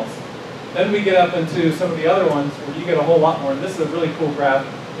protocols. Then we get up into some of the other ones where you get a whole lot more, and this is a really cool graph.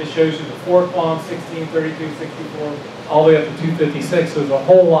 It shows you the 4 QAM, 16, 32, 64, all the way up to 256, so there's a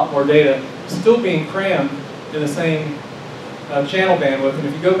whole lot more data still being crammed in the same channel bandwidth. And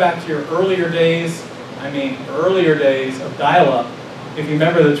if you go back to your earlier days, earlier days of dial-up, if you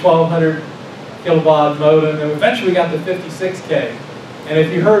remember the 1200 kilobaud modem, and eventually we got the 56K. And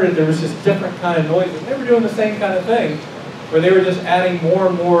if you heard it, there was just different kind of noises. They were doing the same kind of thing, where they were just adding more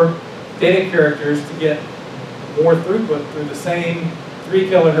and more data characters to get more throughput through the same 3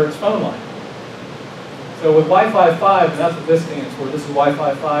 kilohertz phone line. So with Wi-Fi 5, and that's what this stands for, this is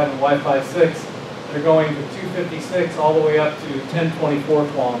Wi-Fi 5 and Wi-Fi 6, they're going to 256 all the way up to 1024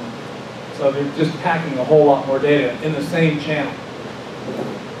 QAM. So they're just packing a whole lot more data in the same channel.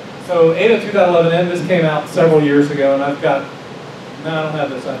 So 802.11n, this came out several years ago, and I've got, no, I don't have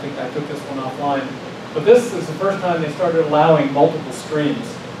this, I think I took this one offline. But this is the first time they started allowing multiple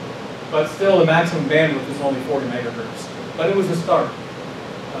streams. But still, the maximum bandwidth is only 40 megahertz. But it was a start.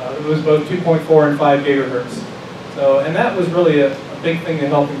 It was both 2.4 and 5 gigahertz. So, and that was really a big thing to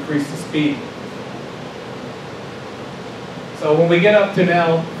help increase the speed. So when we get up to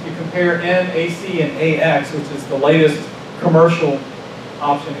now, you compare N, AC, and AX, which is the latest commercial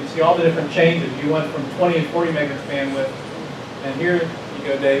option. You see all the different changes. You went from 20 and 40 megahertz bandwidth, and here you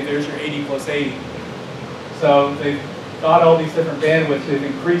go, Dave, there's your 80 plus 80. So they've got all these different bandwidths. They've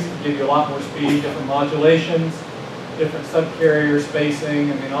increased to give you a lot more speed, different modulations, different subcarrier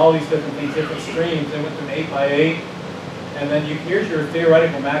spacing, all these different things, different streams. They went to an 8x8, and then here's your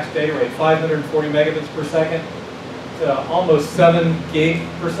theoretical max data rate, 540 megabits per second to almost 7 gig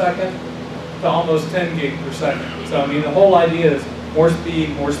per second to almost 10 gig per second. So the whole idea is more speed,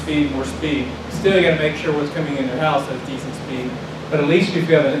 more speed, more speed. Still, you got to make sure what's coming in your house has decent speed. But at least if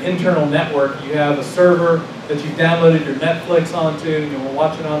you have an internal network, you have a server that you downloaded your Netflix onto, we're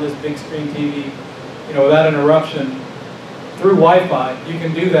watching on this big screen TV, without interruption through Wi-Fi. You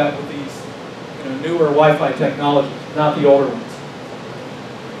can do that with these, newer Wi-Fi technologies, not the older ones.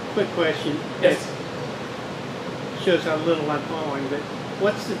 Quick question. Yes. shows how little I'm following, but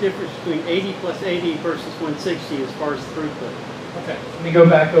what's the difference between 80 plus 80 versus 160 as far as throughput? Okay, let me go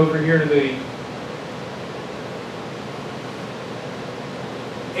back over here to the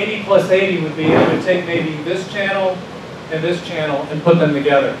 80 plus 80 would be, I would take maybe this channel and put them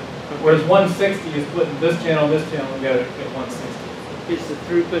together. Whereas 160 is putting this channel together to get 160. Is the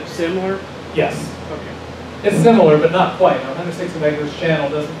throughput similar? Yes. Okay. It's similar, but not quite. A 160 megahertz channel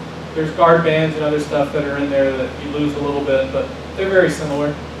doesn't, there's guard bands and other stuff that are in there that you lose a little bit, but they're very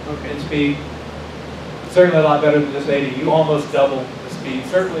similar in speed. Certainly a lot better than just 80. You almost double the speed.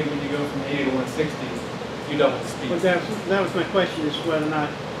 Certainly when you go from 80 to 160, you double the speed. Well, that was my question, is whether or not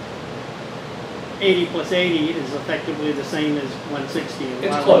 80 plus 80 is effectively the same as 160. And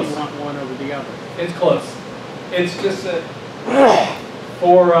It's why close. would you want one over the other? It's close. It's just that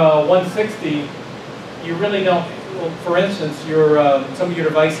for 160, you really don't, well, for instance, your some of your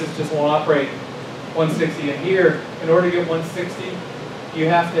devices just won't operate 160. And here, in order to get 160, you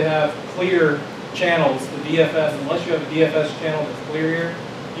have to have clear channels, the DFS. Unless you have a DFS channel that's clear here,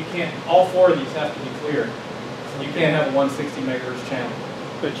 you can't, all four of these have to be clear. You can't have a 160 megahertz channel.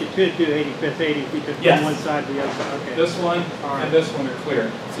 But you could do 80 plus 80 if you took Yes. one side to the other side. Okay. This one right. and this one are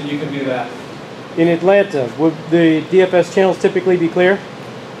clear, so you can do that. In Atlanta, would the DFS channels typically be clear?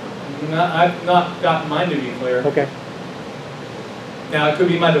 I've not gotten mine to be clear. Okay. Now, it could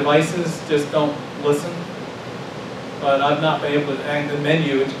be my devices just don't listen, but I've not been able to, and the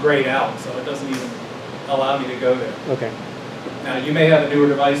menu, it's grayed out, so it doesn't even allow me to go there. Okay. Now, you may have a newer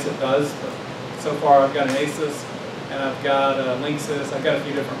device that does, but so far I've got an Asus, and I've got a Linksys, I've got a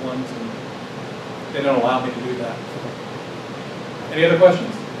few different ones, and they don't allow me to do that. Any other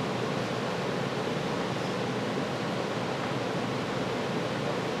questions?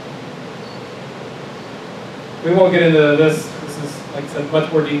 We won't get into this. This is, like I said,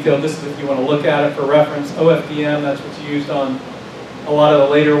 much more detailed. This is if you want to look at it for reference. OFDM, that's what's used on a lot of the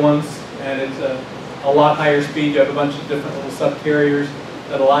later ones, and it's a lot higher speed. You have a bunch of different little subcarriers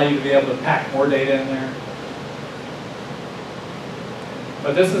that allow you to be able to pack more data in there.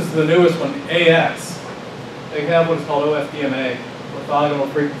 But this is the newest one, AX. They have what's called OFDMA, orthogonal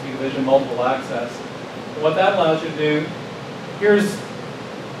frequency division multiple access. And what that allows you to do, here's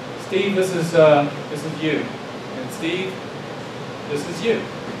Steve, this is you. And Steve, this is you.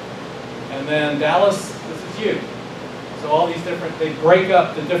 And then Dallas, this is you. So all these different, they break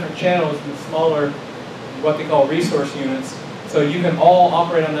up the different channels into smaller, what they call resource units. So you can all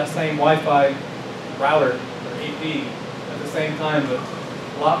operate on that same Wi-Fi router, or AP, at the same time, but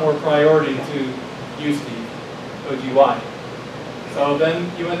a lot more priority to you, Steve, OGY. So then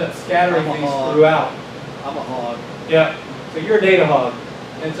you end up scattering these throughout. I'm a hog. Yeah, so you're a data hog.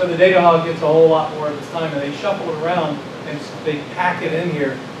 And so the data hog gets a whole lot more of its time, and they shuffle it around, and they pack it in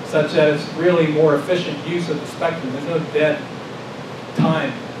here such that it's really more efficient use of the spectrum. There's no dead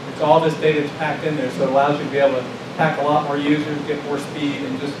time. It's all this data that's packed in there, so it allows you to be able to pack a lot more users, get more speed,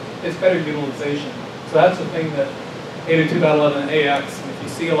 and just, it's better utilization. So that's the thing that 802.11ax, and if you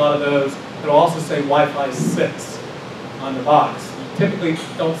see a lot of those, it'll also say Wi-Fi 6 on the box. You typically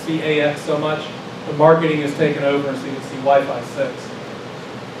don't see AX so much. The marketing is taken over, and so you can see Wi-Fi 6.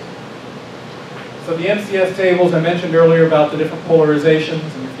 So the MCS tables, I mentioned earlier about the different polarizations,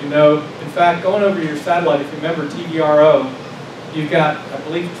 and if you know, in fact, going over your satellite, if you remember TVRO, you've got, I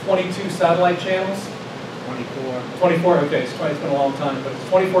believe, 22 satellite channels. 24. 24, okay, it's been a long time, but it's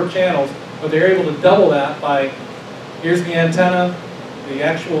 24 channels, but they're able to double that by, here's the antenna, the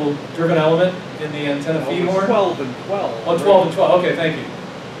actual driven element in the antenna feed horn. 12 and 12. Oh, 12 and 12, okay, thank you.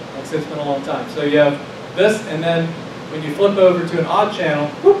 Like I said, it's been a long time. So you have this, and then when you flip over to an odd channel,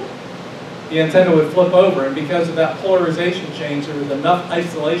 whoop, the antenna would flip over, and because of that polarization change, there was enough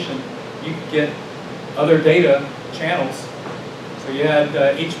isolation, you could get other data channels. So you had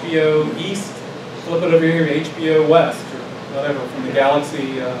HBO East, flip it over here to HBO West, or whatever, from the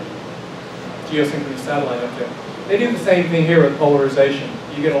Galaxy geosynchronous satellite up there. They do the same thing here with polarization.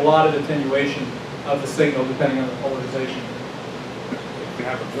 You get a lot of attenuation of the signal depending on the polarization. If you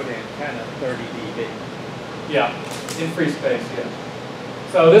have a good antenna, 30 dB. Yeah, in free space, yeah.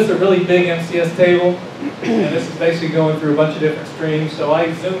 So this is a really big MCS table, and this is basically going through a bunch of different streams. So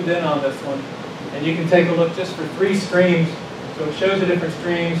I zoomed in on this one, and you can take a look just for 3 streams. So it shows the different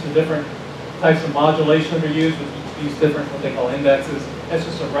streams, the different types of modulation that are used with each of these different, what they call indexes. That's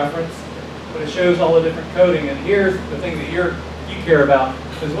just a reference, but it shows all the different coding. And here's the thing that you care about,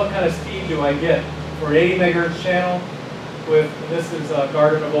 is what kind of speed do I get for an 80 megahertz channel with, and this is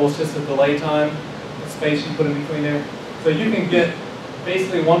guard interval, it's just a delay time, the space you put in between there. So you can get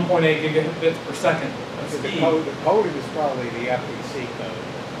basically 1.8 gigabits per second of speed. The coding is probably the FEC code.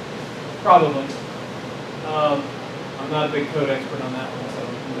 Probably. I'm not a big code expert on that one, so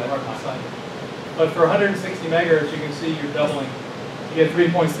I'm hard to decide. But for 160 megahertz, you can see you're doubling. You get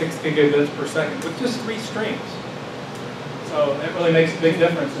 3.6 gigabits per second with just 3 streams. So that really makes a big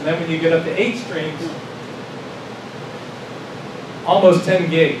difference. And then when you get up to 8 streams, almost 10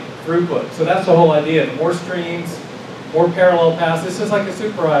 gig throughput. So that's the whole idea. The more streams, more parallel paths. This is like a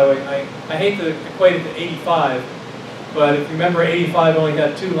superhighway. I hate to equate it to 85, but if you remember, 85 only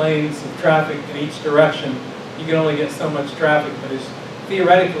had 2 lanes of traffic in each direction. You can only get so much traffic, but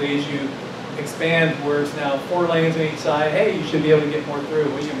theoretically, as you expand where it's now 4 lanes on each side, hey, you should be able to get more through,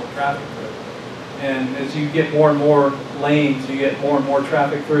 we get more traffic through. And as you get more and more lanes, you get more and more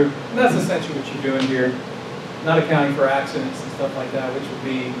traffic through. And that's essentially what you're doing here, not accounting for accidents and stuff like that, which would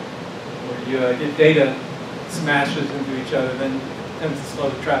be where you get data smashes into each other, then it tends to slow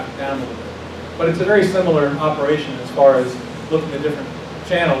the traffic down a little bit. But it's a very similar operation as far as looking at different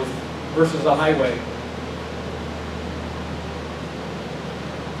channels versus a highway.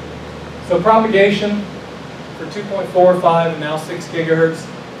 So propagation for 2.45 and now 6 gigahertz.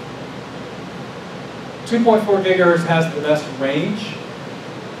 2.4 gigahertz has the best range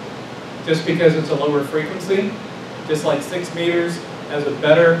just because it's a lower frequency. Just like 6 meters has a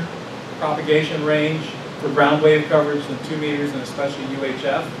better propagation range for ground wave coverage than 2 meters and especially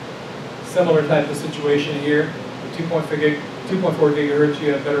UHF. Similar type of situation here. With 2.4 gigahertz,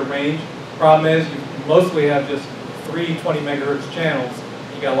 you have better range. Problem is, you mostly have just 3 20 megahertz channels.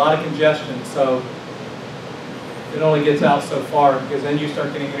 You got a lot of congestion, so it only gets out so far because then you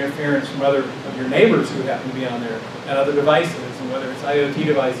start getting interference from other of your neighbors who happen to be on there and other devices, and whether it's IoT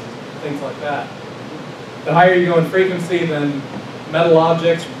devices, things like that. The higher you go in frequency, then metal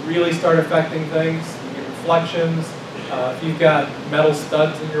objects really start affecting things. You get reflections. If you've got metal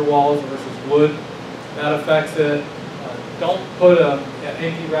studs in your walls versus wood, that affects it. Don't put an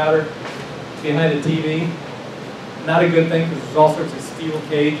AP router behind a TV. Not a good thing because there's all sorts of steel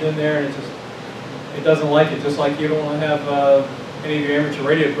cage in there, and it doesn't like it. Just like you don't want to have any of your amateur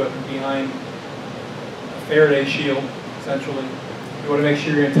radio equipment behind a Faraday shield, essentially. You want to make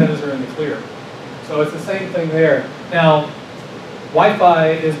sure your antennas are in the clear. So it's the same thing there. Now,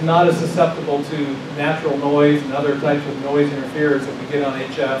 Wi-Fi is not as susceptible to natural noise and other types of noise interference that we get on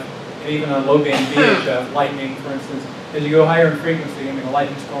HF, and even on low-band VHF, lightning, for instance. As you go higher in frequency, I mean, a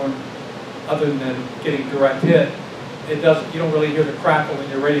lightning storm, other than getting direct hit, you don't really hear the crackle in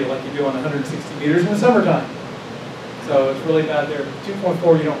your radio like you do on 160 meters in the summertime. So it's really bad there.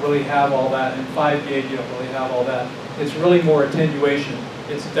 2.4, you don't really have all that, and 5 gig, you don't really have all that. It's really more attenuation.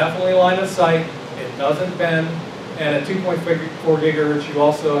 It's definitely line of sight. It doesn't bend. And at 2.4 gigahertz, you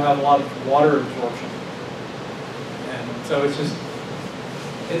also have a lot of water absorption. And so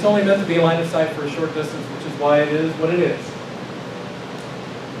it's only meant to be line of sight for a short distance, which is why it is what it is.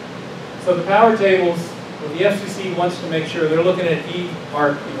 So the power tables, well, the FCC wants to make sure they're looking at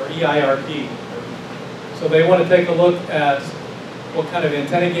EIRP or EIRP. So they want to take a look at what kind of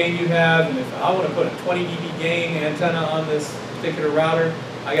antenna gain you have, and if I want to put a 20 dB gain antenna on this particular router,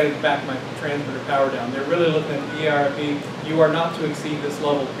 I got to back my transmitter power down. They're really looking at EIRP. You are not to exceed this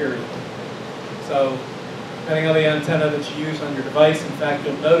level, period. So depending on the antenna that you use on your device, in fact,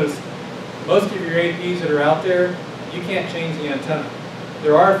 you'll notice most of your APs that are out there, you can't change the antenna.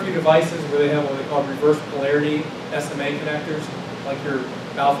 There are a few devices where they have what they call reverse polarity SMA connectors, like your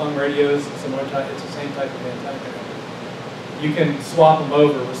Balfung radios, similar type. It's the same type of antenna connector. You can swap them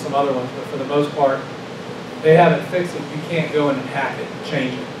over with some other ones, but for the most part, they have it fixed that you can't go in and hack it and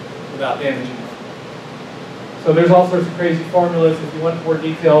change it without damaging it. So there's all sorts of crazy formulas. If you want more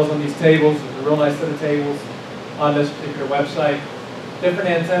details on these tables, there's a real nice set of tables on this particular website. Different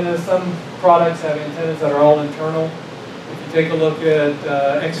antennas. Some products have antennas that are all internal. If you take a look at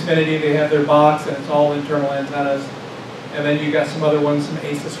Xfinity, they have their box and it's all internal antennas. And then you got some other ones, some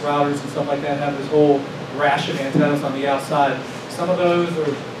ASUS routers and stuff like that, have this whole rash of antennas on the outside. Some of those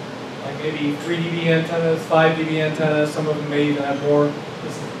are like maybe 3 dB antennas, 5 dB antennas. Some of them may even have more.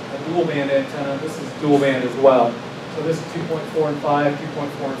 This is a dual band antenna. This is dual band as well. So this is 2.4 and 5,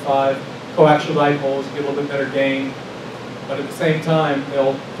 2.4 and 5. Coaxial dipoles get a little bit better gain. But at the same time,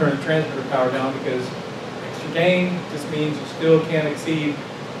 they'll turn the transmitter power down because extra gain just means you still can't exceed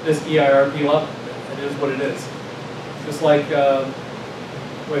this EIRP level. It is what it is. Just like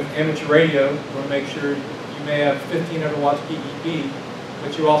with amateur radio, you want to make sure you may have 1500 watts PEP,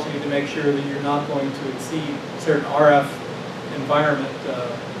 but you also need to make sure that you're not going to exceed a certain RF environment.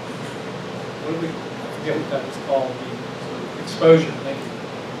 I forget what that was called, the sort of exposure. Thank you.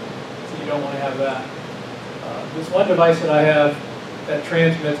 So you don't want to have that. This one device that I have that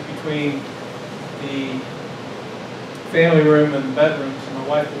transmits between the family room and the bedroom, so my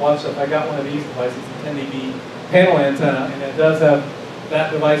wife will watch stuff. I got one of these devices, a 10 dB panel antenna, and it does have,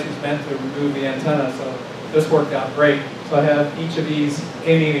 that device is meant to remove the antenna, so this worked out great. So I have each of these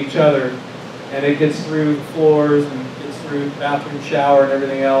aiming at each other, and it gets through the floors and gets through the bathroom, shower, and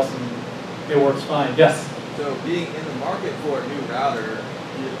everything else, and it works fine. Yes? So being in the market for a new router,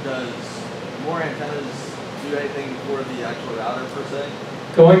 does more antennas do anything for the actual router per se?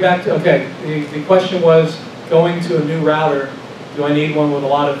 Going back to, okay, the question was, going to a new router, do I need one with a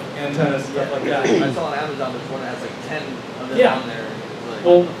lot of antennas and stuff like that? I saw on Amazon there's one that has like 10 of them Yeah. on there. Like,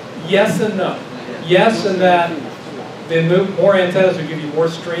 Well, yes and no. Yes, in that more antennas will give you more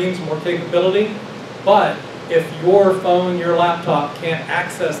streams, more capability, but if your phone, your laptop can't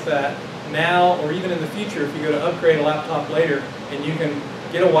access that now or even in the future, if you go to upgrade a laptop later and you can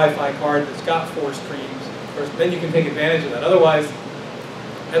get a Wi-Fi card that's got 4 streams, then you can take advantage of that. Otherwise,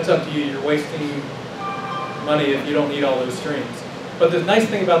 that's up to you. You're wasting money if you don't need all those streams. But the nice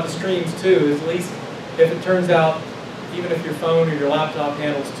thing about the streams too is, at least if it turns out, even if your phone or your laptop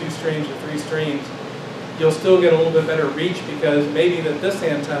handles 2 streams or 3 streams, you'll still get a little bit better reach, because maybe that this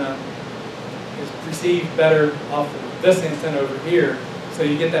antenna is perceived better off of this antenna over here, so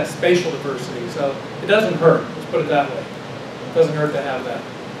you get that spatial diversity. So it doesn't hurt, let's put it that way. It doesn't hurt to have that.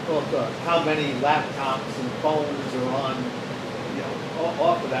 Well, how many laptops and phones are on, you know,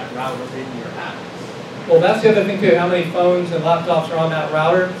 off of that router in your house? Well, that's the other thing too, how many phones and laptops are on that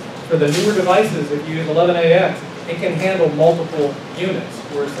router. For the newer devices, if you use 11AX, it can handle multiple units,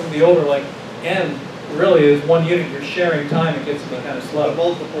 whereas some of the older, like N, really is 1 unit. You're sharing time, it gets to be kind of slow. The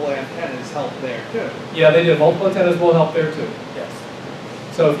multiple antennas help there too. Yeah, they do. Multiple antennas will help there too, yes.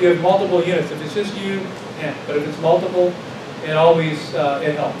 So if you have multiple units, if it's just you, but if it's multiple, it always,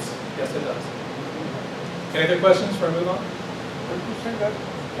 it helps. Yes, it does. Any other questions before I move on? What did you say that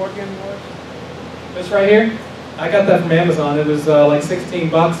plug-in was? This right here, I got that from Amazon. It was like 16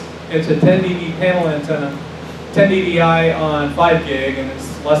 bucks. It's a 10 dB panel antenna, 10 dBi on 5 gig, and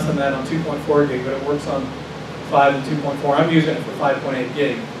it's less than that on 2.4 gig, but it works on 5 and 2.4. I'm using it for 5.8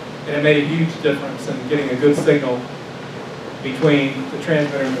 gig, and it made a huge difference in getting a good signal between the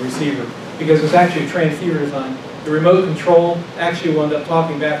transmitter and the receiver, because it's actually a transceiver design. The remote control actually will end up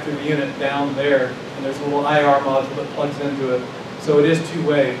talking back through the unit down there, and there's a little IR module that plugs into it, so it is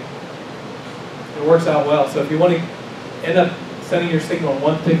two-way. It works out well. So if you want to end up sending your signal in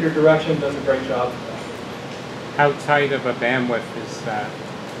one particular direction, it does a great job. How tight of a bandwidth is that?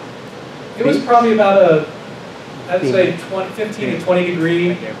 It was probably about I'd say 15 to 20 degree,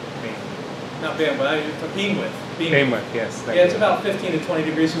 not bandwidth, beam width. Bandwidth, yes. Yeah, it's about 15 to 20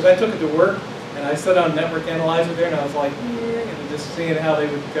 degrees, because I took it to work, and I set on network analyzer there, and I was like, and just seeing how they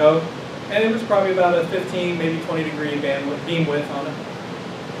would go. And it was probably about a 15, maybe 20 degree bandwidth, beam width on it.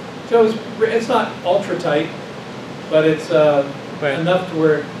 So it's not ultra tight, but it's enough to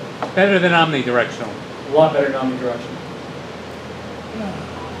where... Better than omnidirectional. A lot better than omnidirectional.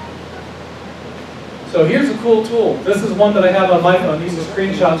 So here's a cool tool. This is one that I have on my phone. These are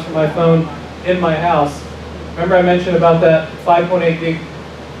screenshots from my phone in my house. Remember I mentioned about that 5.8 gig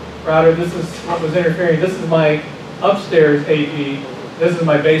router? This is what was interfering. This is my upstairs AP. This is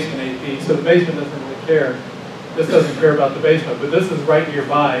my basement AP. So the basement doesn't really care. This doesn't care about the basement, but this is right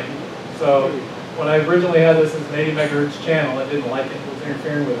nearby. So when I originally had this as an 80 megahertz channel, I didn't like it. It was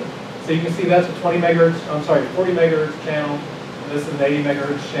interfering with it. So you can see that's a 40 megahertz channel, and this is an 80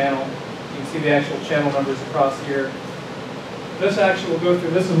 megahertz channel. You can see the actual channel numbers across here. This actually will go through,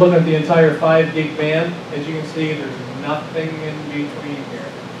 this is looking at the entire 5 gig band. As you can see, there's nothing in between here.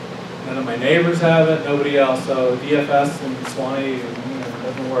 None of my neighbors have it, nobody else. So DFS and Swanee, it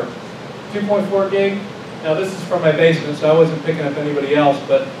doesn't work. 2.4 gig. Now this is from my basement, so I wasn't picking up anybody else,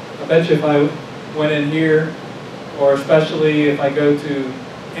 but I bet you if I went in here, or especially if I go to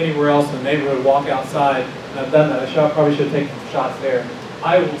anywhere else in the neighborhood, walk outside, and I've done that, I probably should take shots there,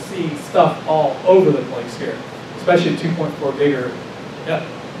 I will see stuff all over the place here, especially at 2.4 gig. Yeah,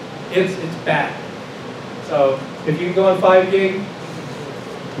 it's bad. So if you can go on 5 gig,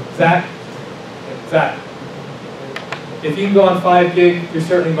 Zach, if you can go on 5 gig, you're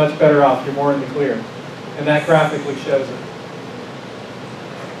certainly much better off. You're more in the clear. And that graphically shows it.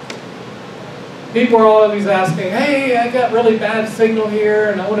 People are always asking, hey, I got really bad signal here,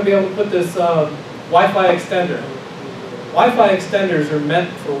 and I want to be able to put this Wi-Fi extender. Wi-Fi extenders are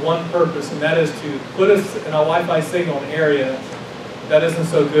meant for one purpose, and that is to put a Wi-Fi signal in an area that isn't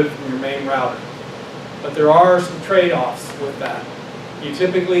so good from your main router. But there are some trade-offs with that. You're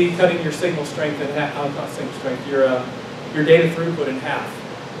typically cutting your signal strength in half, not signal strength, your data throughput in half,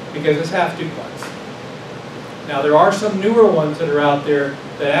 because it's half duplex. Now there are some newer ones that are out there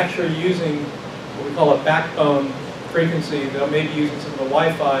that actually are using what we call a backbone frequency. They'll maybe using some of the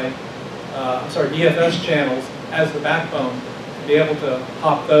Wi-Fi, DFS channels as the backbone, to be able to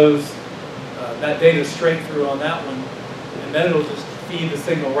hop those, that data straight through on that one, and then it'll just feed the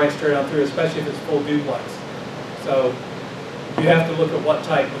signal right straight on through, especially if it's full duplex. So you have to look at what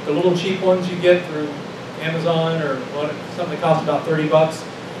type. But the little cheap ones you get through Amazon or something that costs about 30 bucks,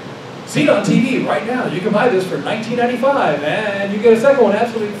 see it on TV right now. You can buy this for $19.95, and you get a second one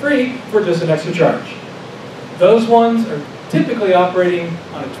absolutely free for just an extra charge. Those ones are typically operating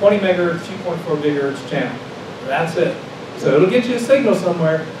on a 20 megahertz, 2.4 gigahertz channel. That's it. So it'll get you a signal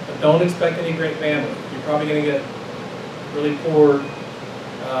somewhere, but don't expect any great bandwidth. You're probably going to get really poor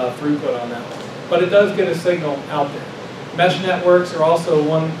throughput on that one. But it does get a signal out there. Mesh networks are also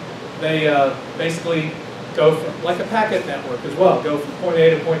one, they basically go from, like a packet network as well, go from point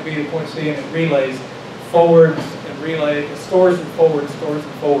A to point B to point C, and it relays forwards and relay, it stores and forwards, stores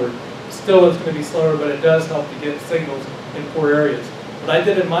and forward. Still, it's going to be slower, but it does help to get signals in poor areas. What I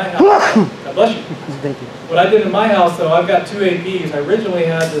did in my house, God bless you. Thank you. What I did in my house, though, I've got 2 APs. I originally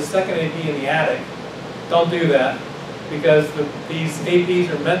had the second AP in the attic. Don't do that, because these APs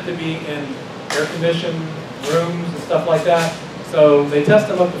are meant to be in air-conditioned rooms and stuff like that. So they test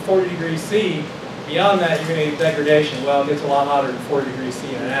them up to 40 degrees C. Beyond that, you're going to get degradation. Well, it gets a lot hotter than 40 degrees C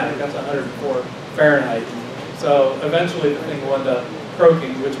in an attic. That's 104 Fahrenheit. So eventually the thing will end up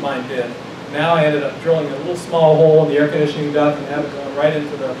croaking, which mine did. Now I ended up drilling a little small hole in the air conditioning duct and have it going right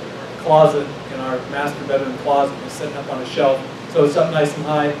into the closet in our master bedroom closet. It's sitting up on a shelf, so it's up nice and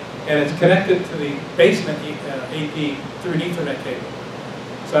high, and it's connected to the basement AP through an Ethernet cable.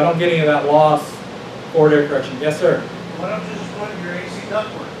 So I don't get any of that loss. Forward air correction. Yes, sir. Why don't you just put your AC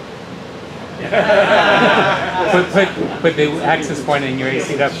ductwork? Put the access point in your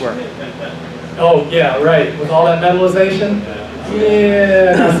AC ductwork. Oh, yeah, right. With all that metallization?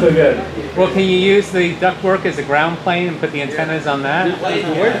 Yeah, not so good. Well, can you use the ductwork as a ground plane and put the antennas on that?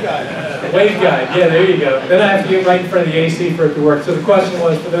 Waveguide. Waveguide, yeah, there you go. Then I have to get right in front of the AC for it to work. So the question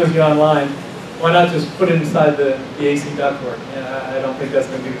was, for those of you online, why not just put it inside the AC ductwork? Yeah, I don't think that's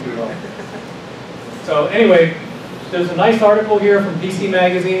going to do too well. So anyway, there's a nice article here from PC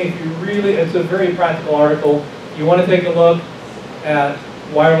Magazine. If you really, it's a very practical article. If you want to take a look at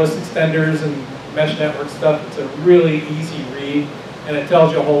wireless extenders and mesh network stuff, it's a really easy read, and it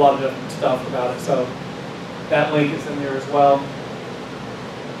tells you a whole lot of different stuff about it. So that link is in there as well.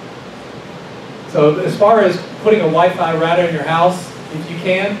 So as far as putting a Wi-Fi router in your house, if you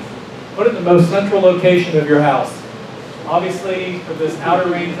can, put it in the most central location of your house. Obviously, for this outer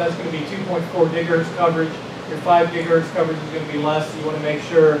range, that's going to be 2.4 gigahertz coverage. Your 5 gigahertz coverage is going to be less. You want to make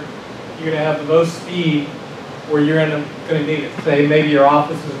sure you're going to have the most speed where you're going to need it. Say maybe your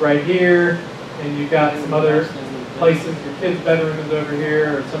office is right here, and you've got some other places, your kid's bedroom is over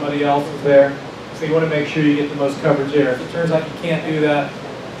here, or somebody else is there. So you want to make sure you get the most coverage there. If it turns out you can't do that,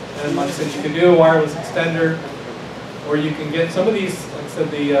 then like I said, you can do a wireless extender, or you can get some of these, like I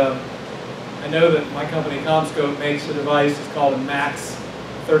said, I know that my company, CommScope, makes a device, it's called a Max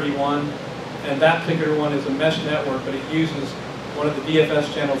 31, and that particular one is a mesh network, but it uses one of the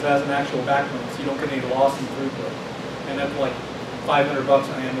DFS channels as an actual backbone, so you don't get any loss in throughput. And that's like $500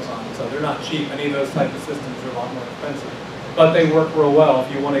 on Amazon, so they're not cheap. Any of those type of systems are a lot more expensive. But they work real well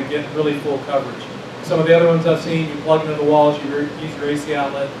if you want to get really full coverage. Some of the other ones I've seen, you plug into the walls, you use your AC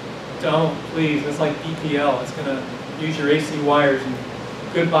outlet. Don't, please, it's like EPL. It's going to use your AC wires and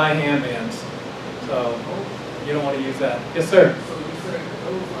goodbye hand bands. So you don't want to use that. Yes, sir? So you said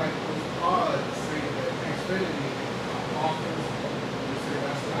those like those pods say that Xfinity offers, you say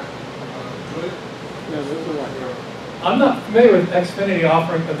that's not good? No, those are what? I'm not familiar with Xfinity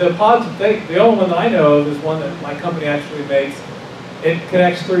offering, but the pods, the only one that I know of is one that my company actually makes. It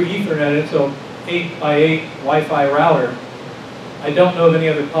connects through Ethernet. It's an 8x8 Wi-Fi router. I don't know of any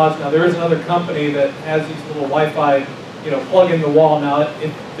other pods. Now, there is another company that has these little Wi-Fi, plug in the wall. Now,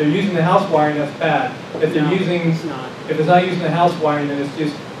 if they're using the house wiring, that's bad. If they're if it's not using the house wiring, then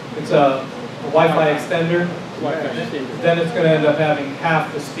it's a Wi-Fi extender. Then it's going to end up having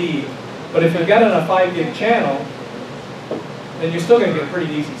half the speed. But if you've got it on a 5 gig channel, then you're still going to get pretty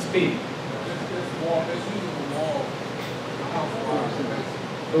decent speed.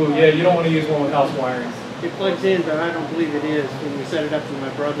 Oh yeah, you don't want to use one with house wiring. It plugs in, but I don't believe it is. When we set it up in my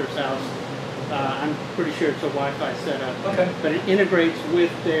brother's house, I'm pretty sure it's a Wi-Fi setup. Okay. But it integrates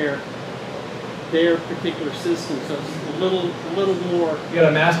with their particular system, so it's a little more. You got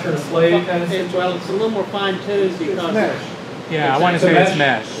a master and slave kind of situation? Well, it's a little more fine-tuned because yeah, I want to say it's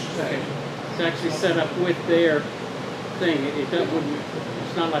mesh. It's actually set up with their thing.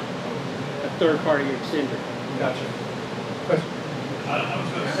 It's not like a third-party extender. Gotcha. Question? I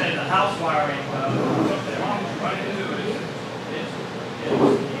was going to say the house wiring, what they're trying to do is the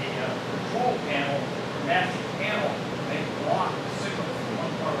control panel matches the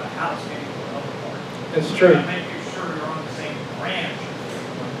It's true. Making sure you're on the same branch.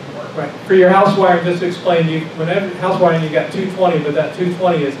 Right. For your house wiring, just to explain, whenever house wiring, you got 220, but that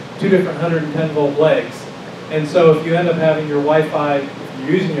 220 is two different 110 volt legs. And so if you end up having your Wi-Fi, if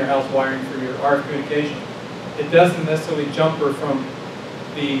you're using your house wiring for your RF communication, it doesn't necessarily jumper from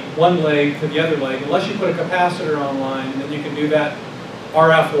the one leg to the other leg, unless you put a capacitor online, and then you can do that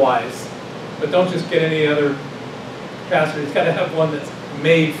RF-wise. But don't just get any other capacitor. It's got to have one that's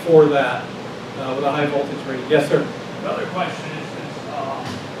made for that with a high voltage rating. Yes, sir. Another question is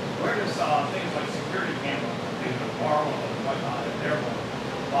where does things like security cameras, things like borrow and whatnot, if they're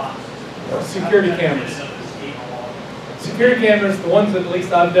boxes? Security cameras. Security cameras, the ones that at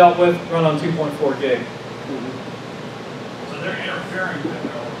least I've dealt with, run on 2.4 gig. So they're interfering with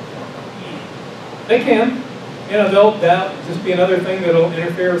their They can. You know, that'll just be another thing that'll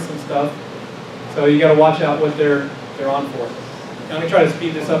interfere with some stuff. So you got to watch out what they're on for. I'm going to try to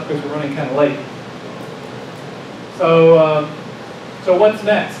speed this up because we're running kind of late. So, so what's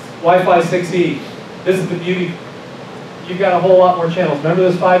next? Wi-Fi 6E. This is the beauty. You've got a whole lot more channels. Remember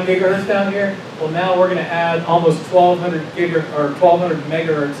this 5 gigahertz down here? Well, now we're going to add almost 1,200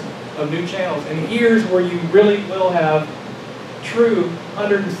 megahertz of new channels. And here's where you really will have true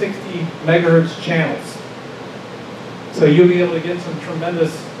 160 megahertz channels. So you'll be able to get some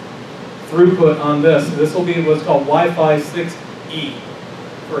tremendous throughput on this. This will be what's called Wi-Fi 6E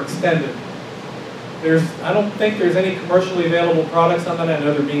for extended. I don't think there's any commercially available products on that. I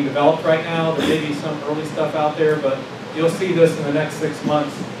know they're being developed right now. There may be some early stuff out there, but you'll see this in the next 6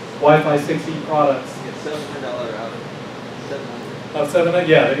 months. Wi-Fi 6E products. It's $700 router. 700. Oh, 700?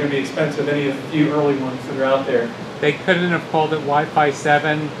 Yeah, they're going to be expensive. Any of the few early ones that are out there. They couldn't have called it Wi-Fi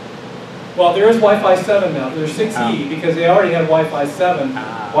 7. Well, there is Wi-Fi 7 now. There's 6E because they already had Wi-Fi 7.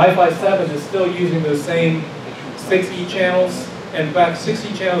 Wi-Fi 7 is still using those same 6E channels. And in fact,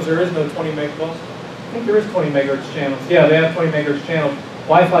 6E channels, there is no 20 meg. Well, I think there is 20 megahertz channels. Yeah, they have 20 megahertz channels.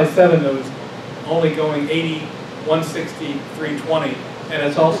 Wi-Fi 7, though, is only going 80, 160, 320. And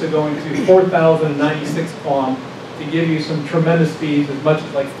it's also going to 4,096 QAM to give you some tremendous speeds, as much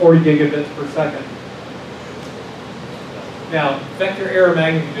as like 40 gigabits per second. Now, vector error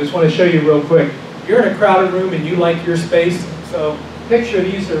magnitude, just want to show you real quick. You're in a crowded room and you like your space, so picture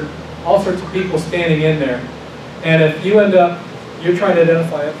these are all sorts of people standing in there. And if you end up, you're trying to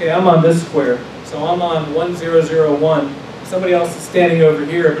identify, okay, I'm on this square, so I'm on 1001. Somebody else is standing over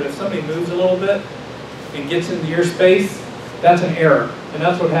here, but if somebody moves a little bit and gets into your space, that's an error. And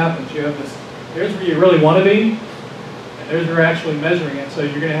that's what happens. You have this, here's where you really want to be, and there's where you're actually measuring it. So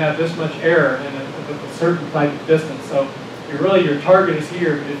you're going to have this much error in a certain type of distance. So your target is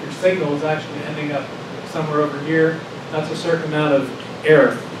here, but if your signal is actually ending up somewhere over here, that's a certain amount of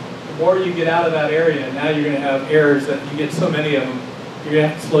error. The more you get out of that area, now you're going to have errors that you get so many of them, you're going to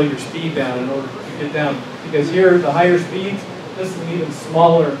have to slow your speed down in order to get down. Because here, the higher speeds, this is an even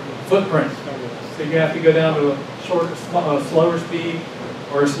smaller footprint. So you have to go down to a slower speed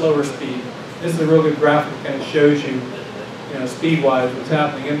or a slower speed. This is a real good graphic that kind of shows you, speed-wise what's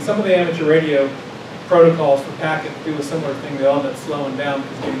happening. And some of the amateur radio protocols for packet do a similar thing. They all end up slowing down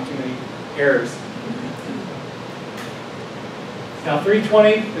because getting too many errors. Now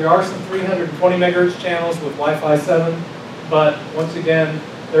 320, there are some 320 megahertz channels with Wi-Fi 7, but once again,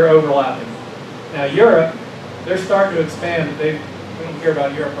 they're overlapping. Now Europe, they're starting to expand. We don't care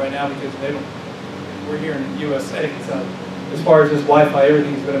about Europe right now because we're here in the USA. So as far as this Wi-Fi,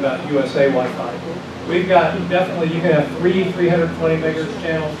 everything's been about USA Wi-Fi. We've got, definitely, you can have 320 megahertz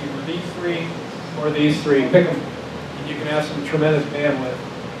channels, either these three or these three. Pick them. And you can have some tremendous bandwidth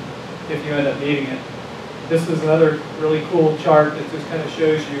if you end up needing it. This is another really cool chart that just kind of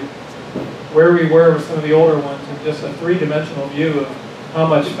shows you where we were with some of the older ones and just a three-dimensional view of how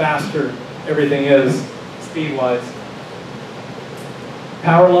much faster everything is speed-wise.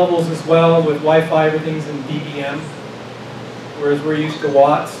 Power levels as well with Wi-Fi, everything's in dBm, whereas we're used to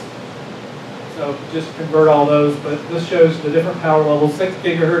watts. So just convert all those, but this shows the different power levels. 6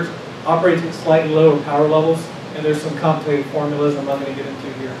 gigahertz operates at slightly lower power levels, and there's some complicated formulas I'm not going to get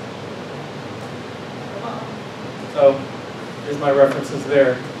into here. So here's my references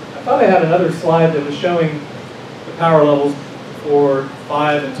there. I thought I had another slide that was showing the power levels for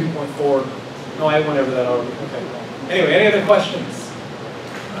 5 and 2.4. No, I went over that already. Okay. Anyway, any other questions?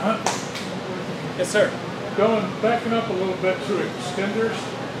 Yes, sir. Backing up a little bit to extenders.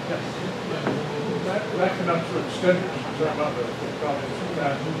 Yes. Backing up to extenders. Talking about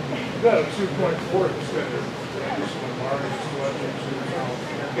you've got a 2.4 extender.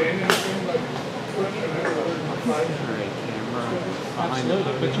 Anything like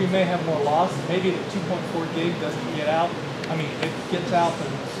Absolutely, but you may have more loss. Maybe the 2.4 gig doesn't get out. I mean, it gets out, but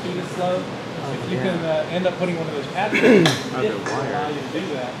the speed is slow. If you can end up putting one of those patches, it will allow you to do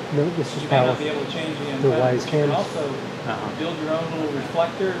that. No, this is You may power. not be able to change the The antenna. wise But you can cams. also build your own little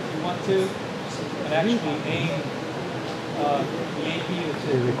reflector if you want to, and actually aim the AP that's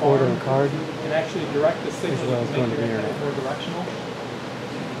They in the record on arm, a card. and actually direct the signal well as to going make to your the antenna internet. more directional.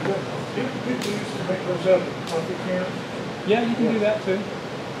 Did you used to make those up with coffee cans? Yeah, you can do that too.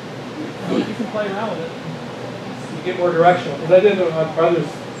 You can play around with it. You get more directional. Because I did it with my brother's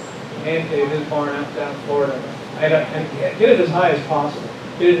man cave, his barn out down in Florida. I had to get it as high as possible.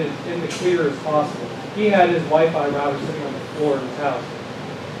 Get it as in the clear as possible. He had his Wi-Fi router sitting on the floor of his house.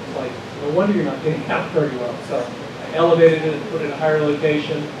 It's like, no wonder you're not getting out very well. So I elevated it and put it in a higher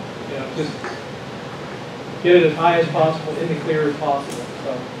location. You know, just get it as high as possible, in the clear as possible.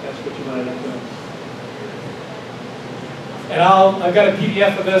 So that's what you want to end up doing. And I've got a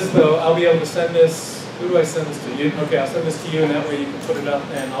PDF of this, so I'll be able to send this. Who do I send this to? You? Okay, I'll send this to you, and that way you can put it up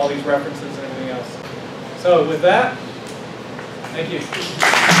and all these references and everything else. So with that, thank you.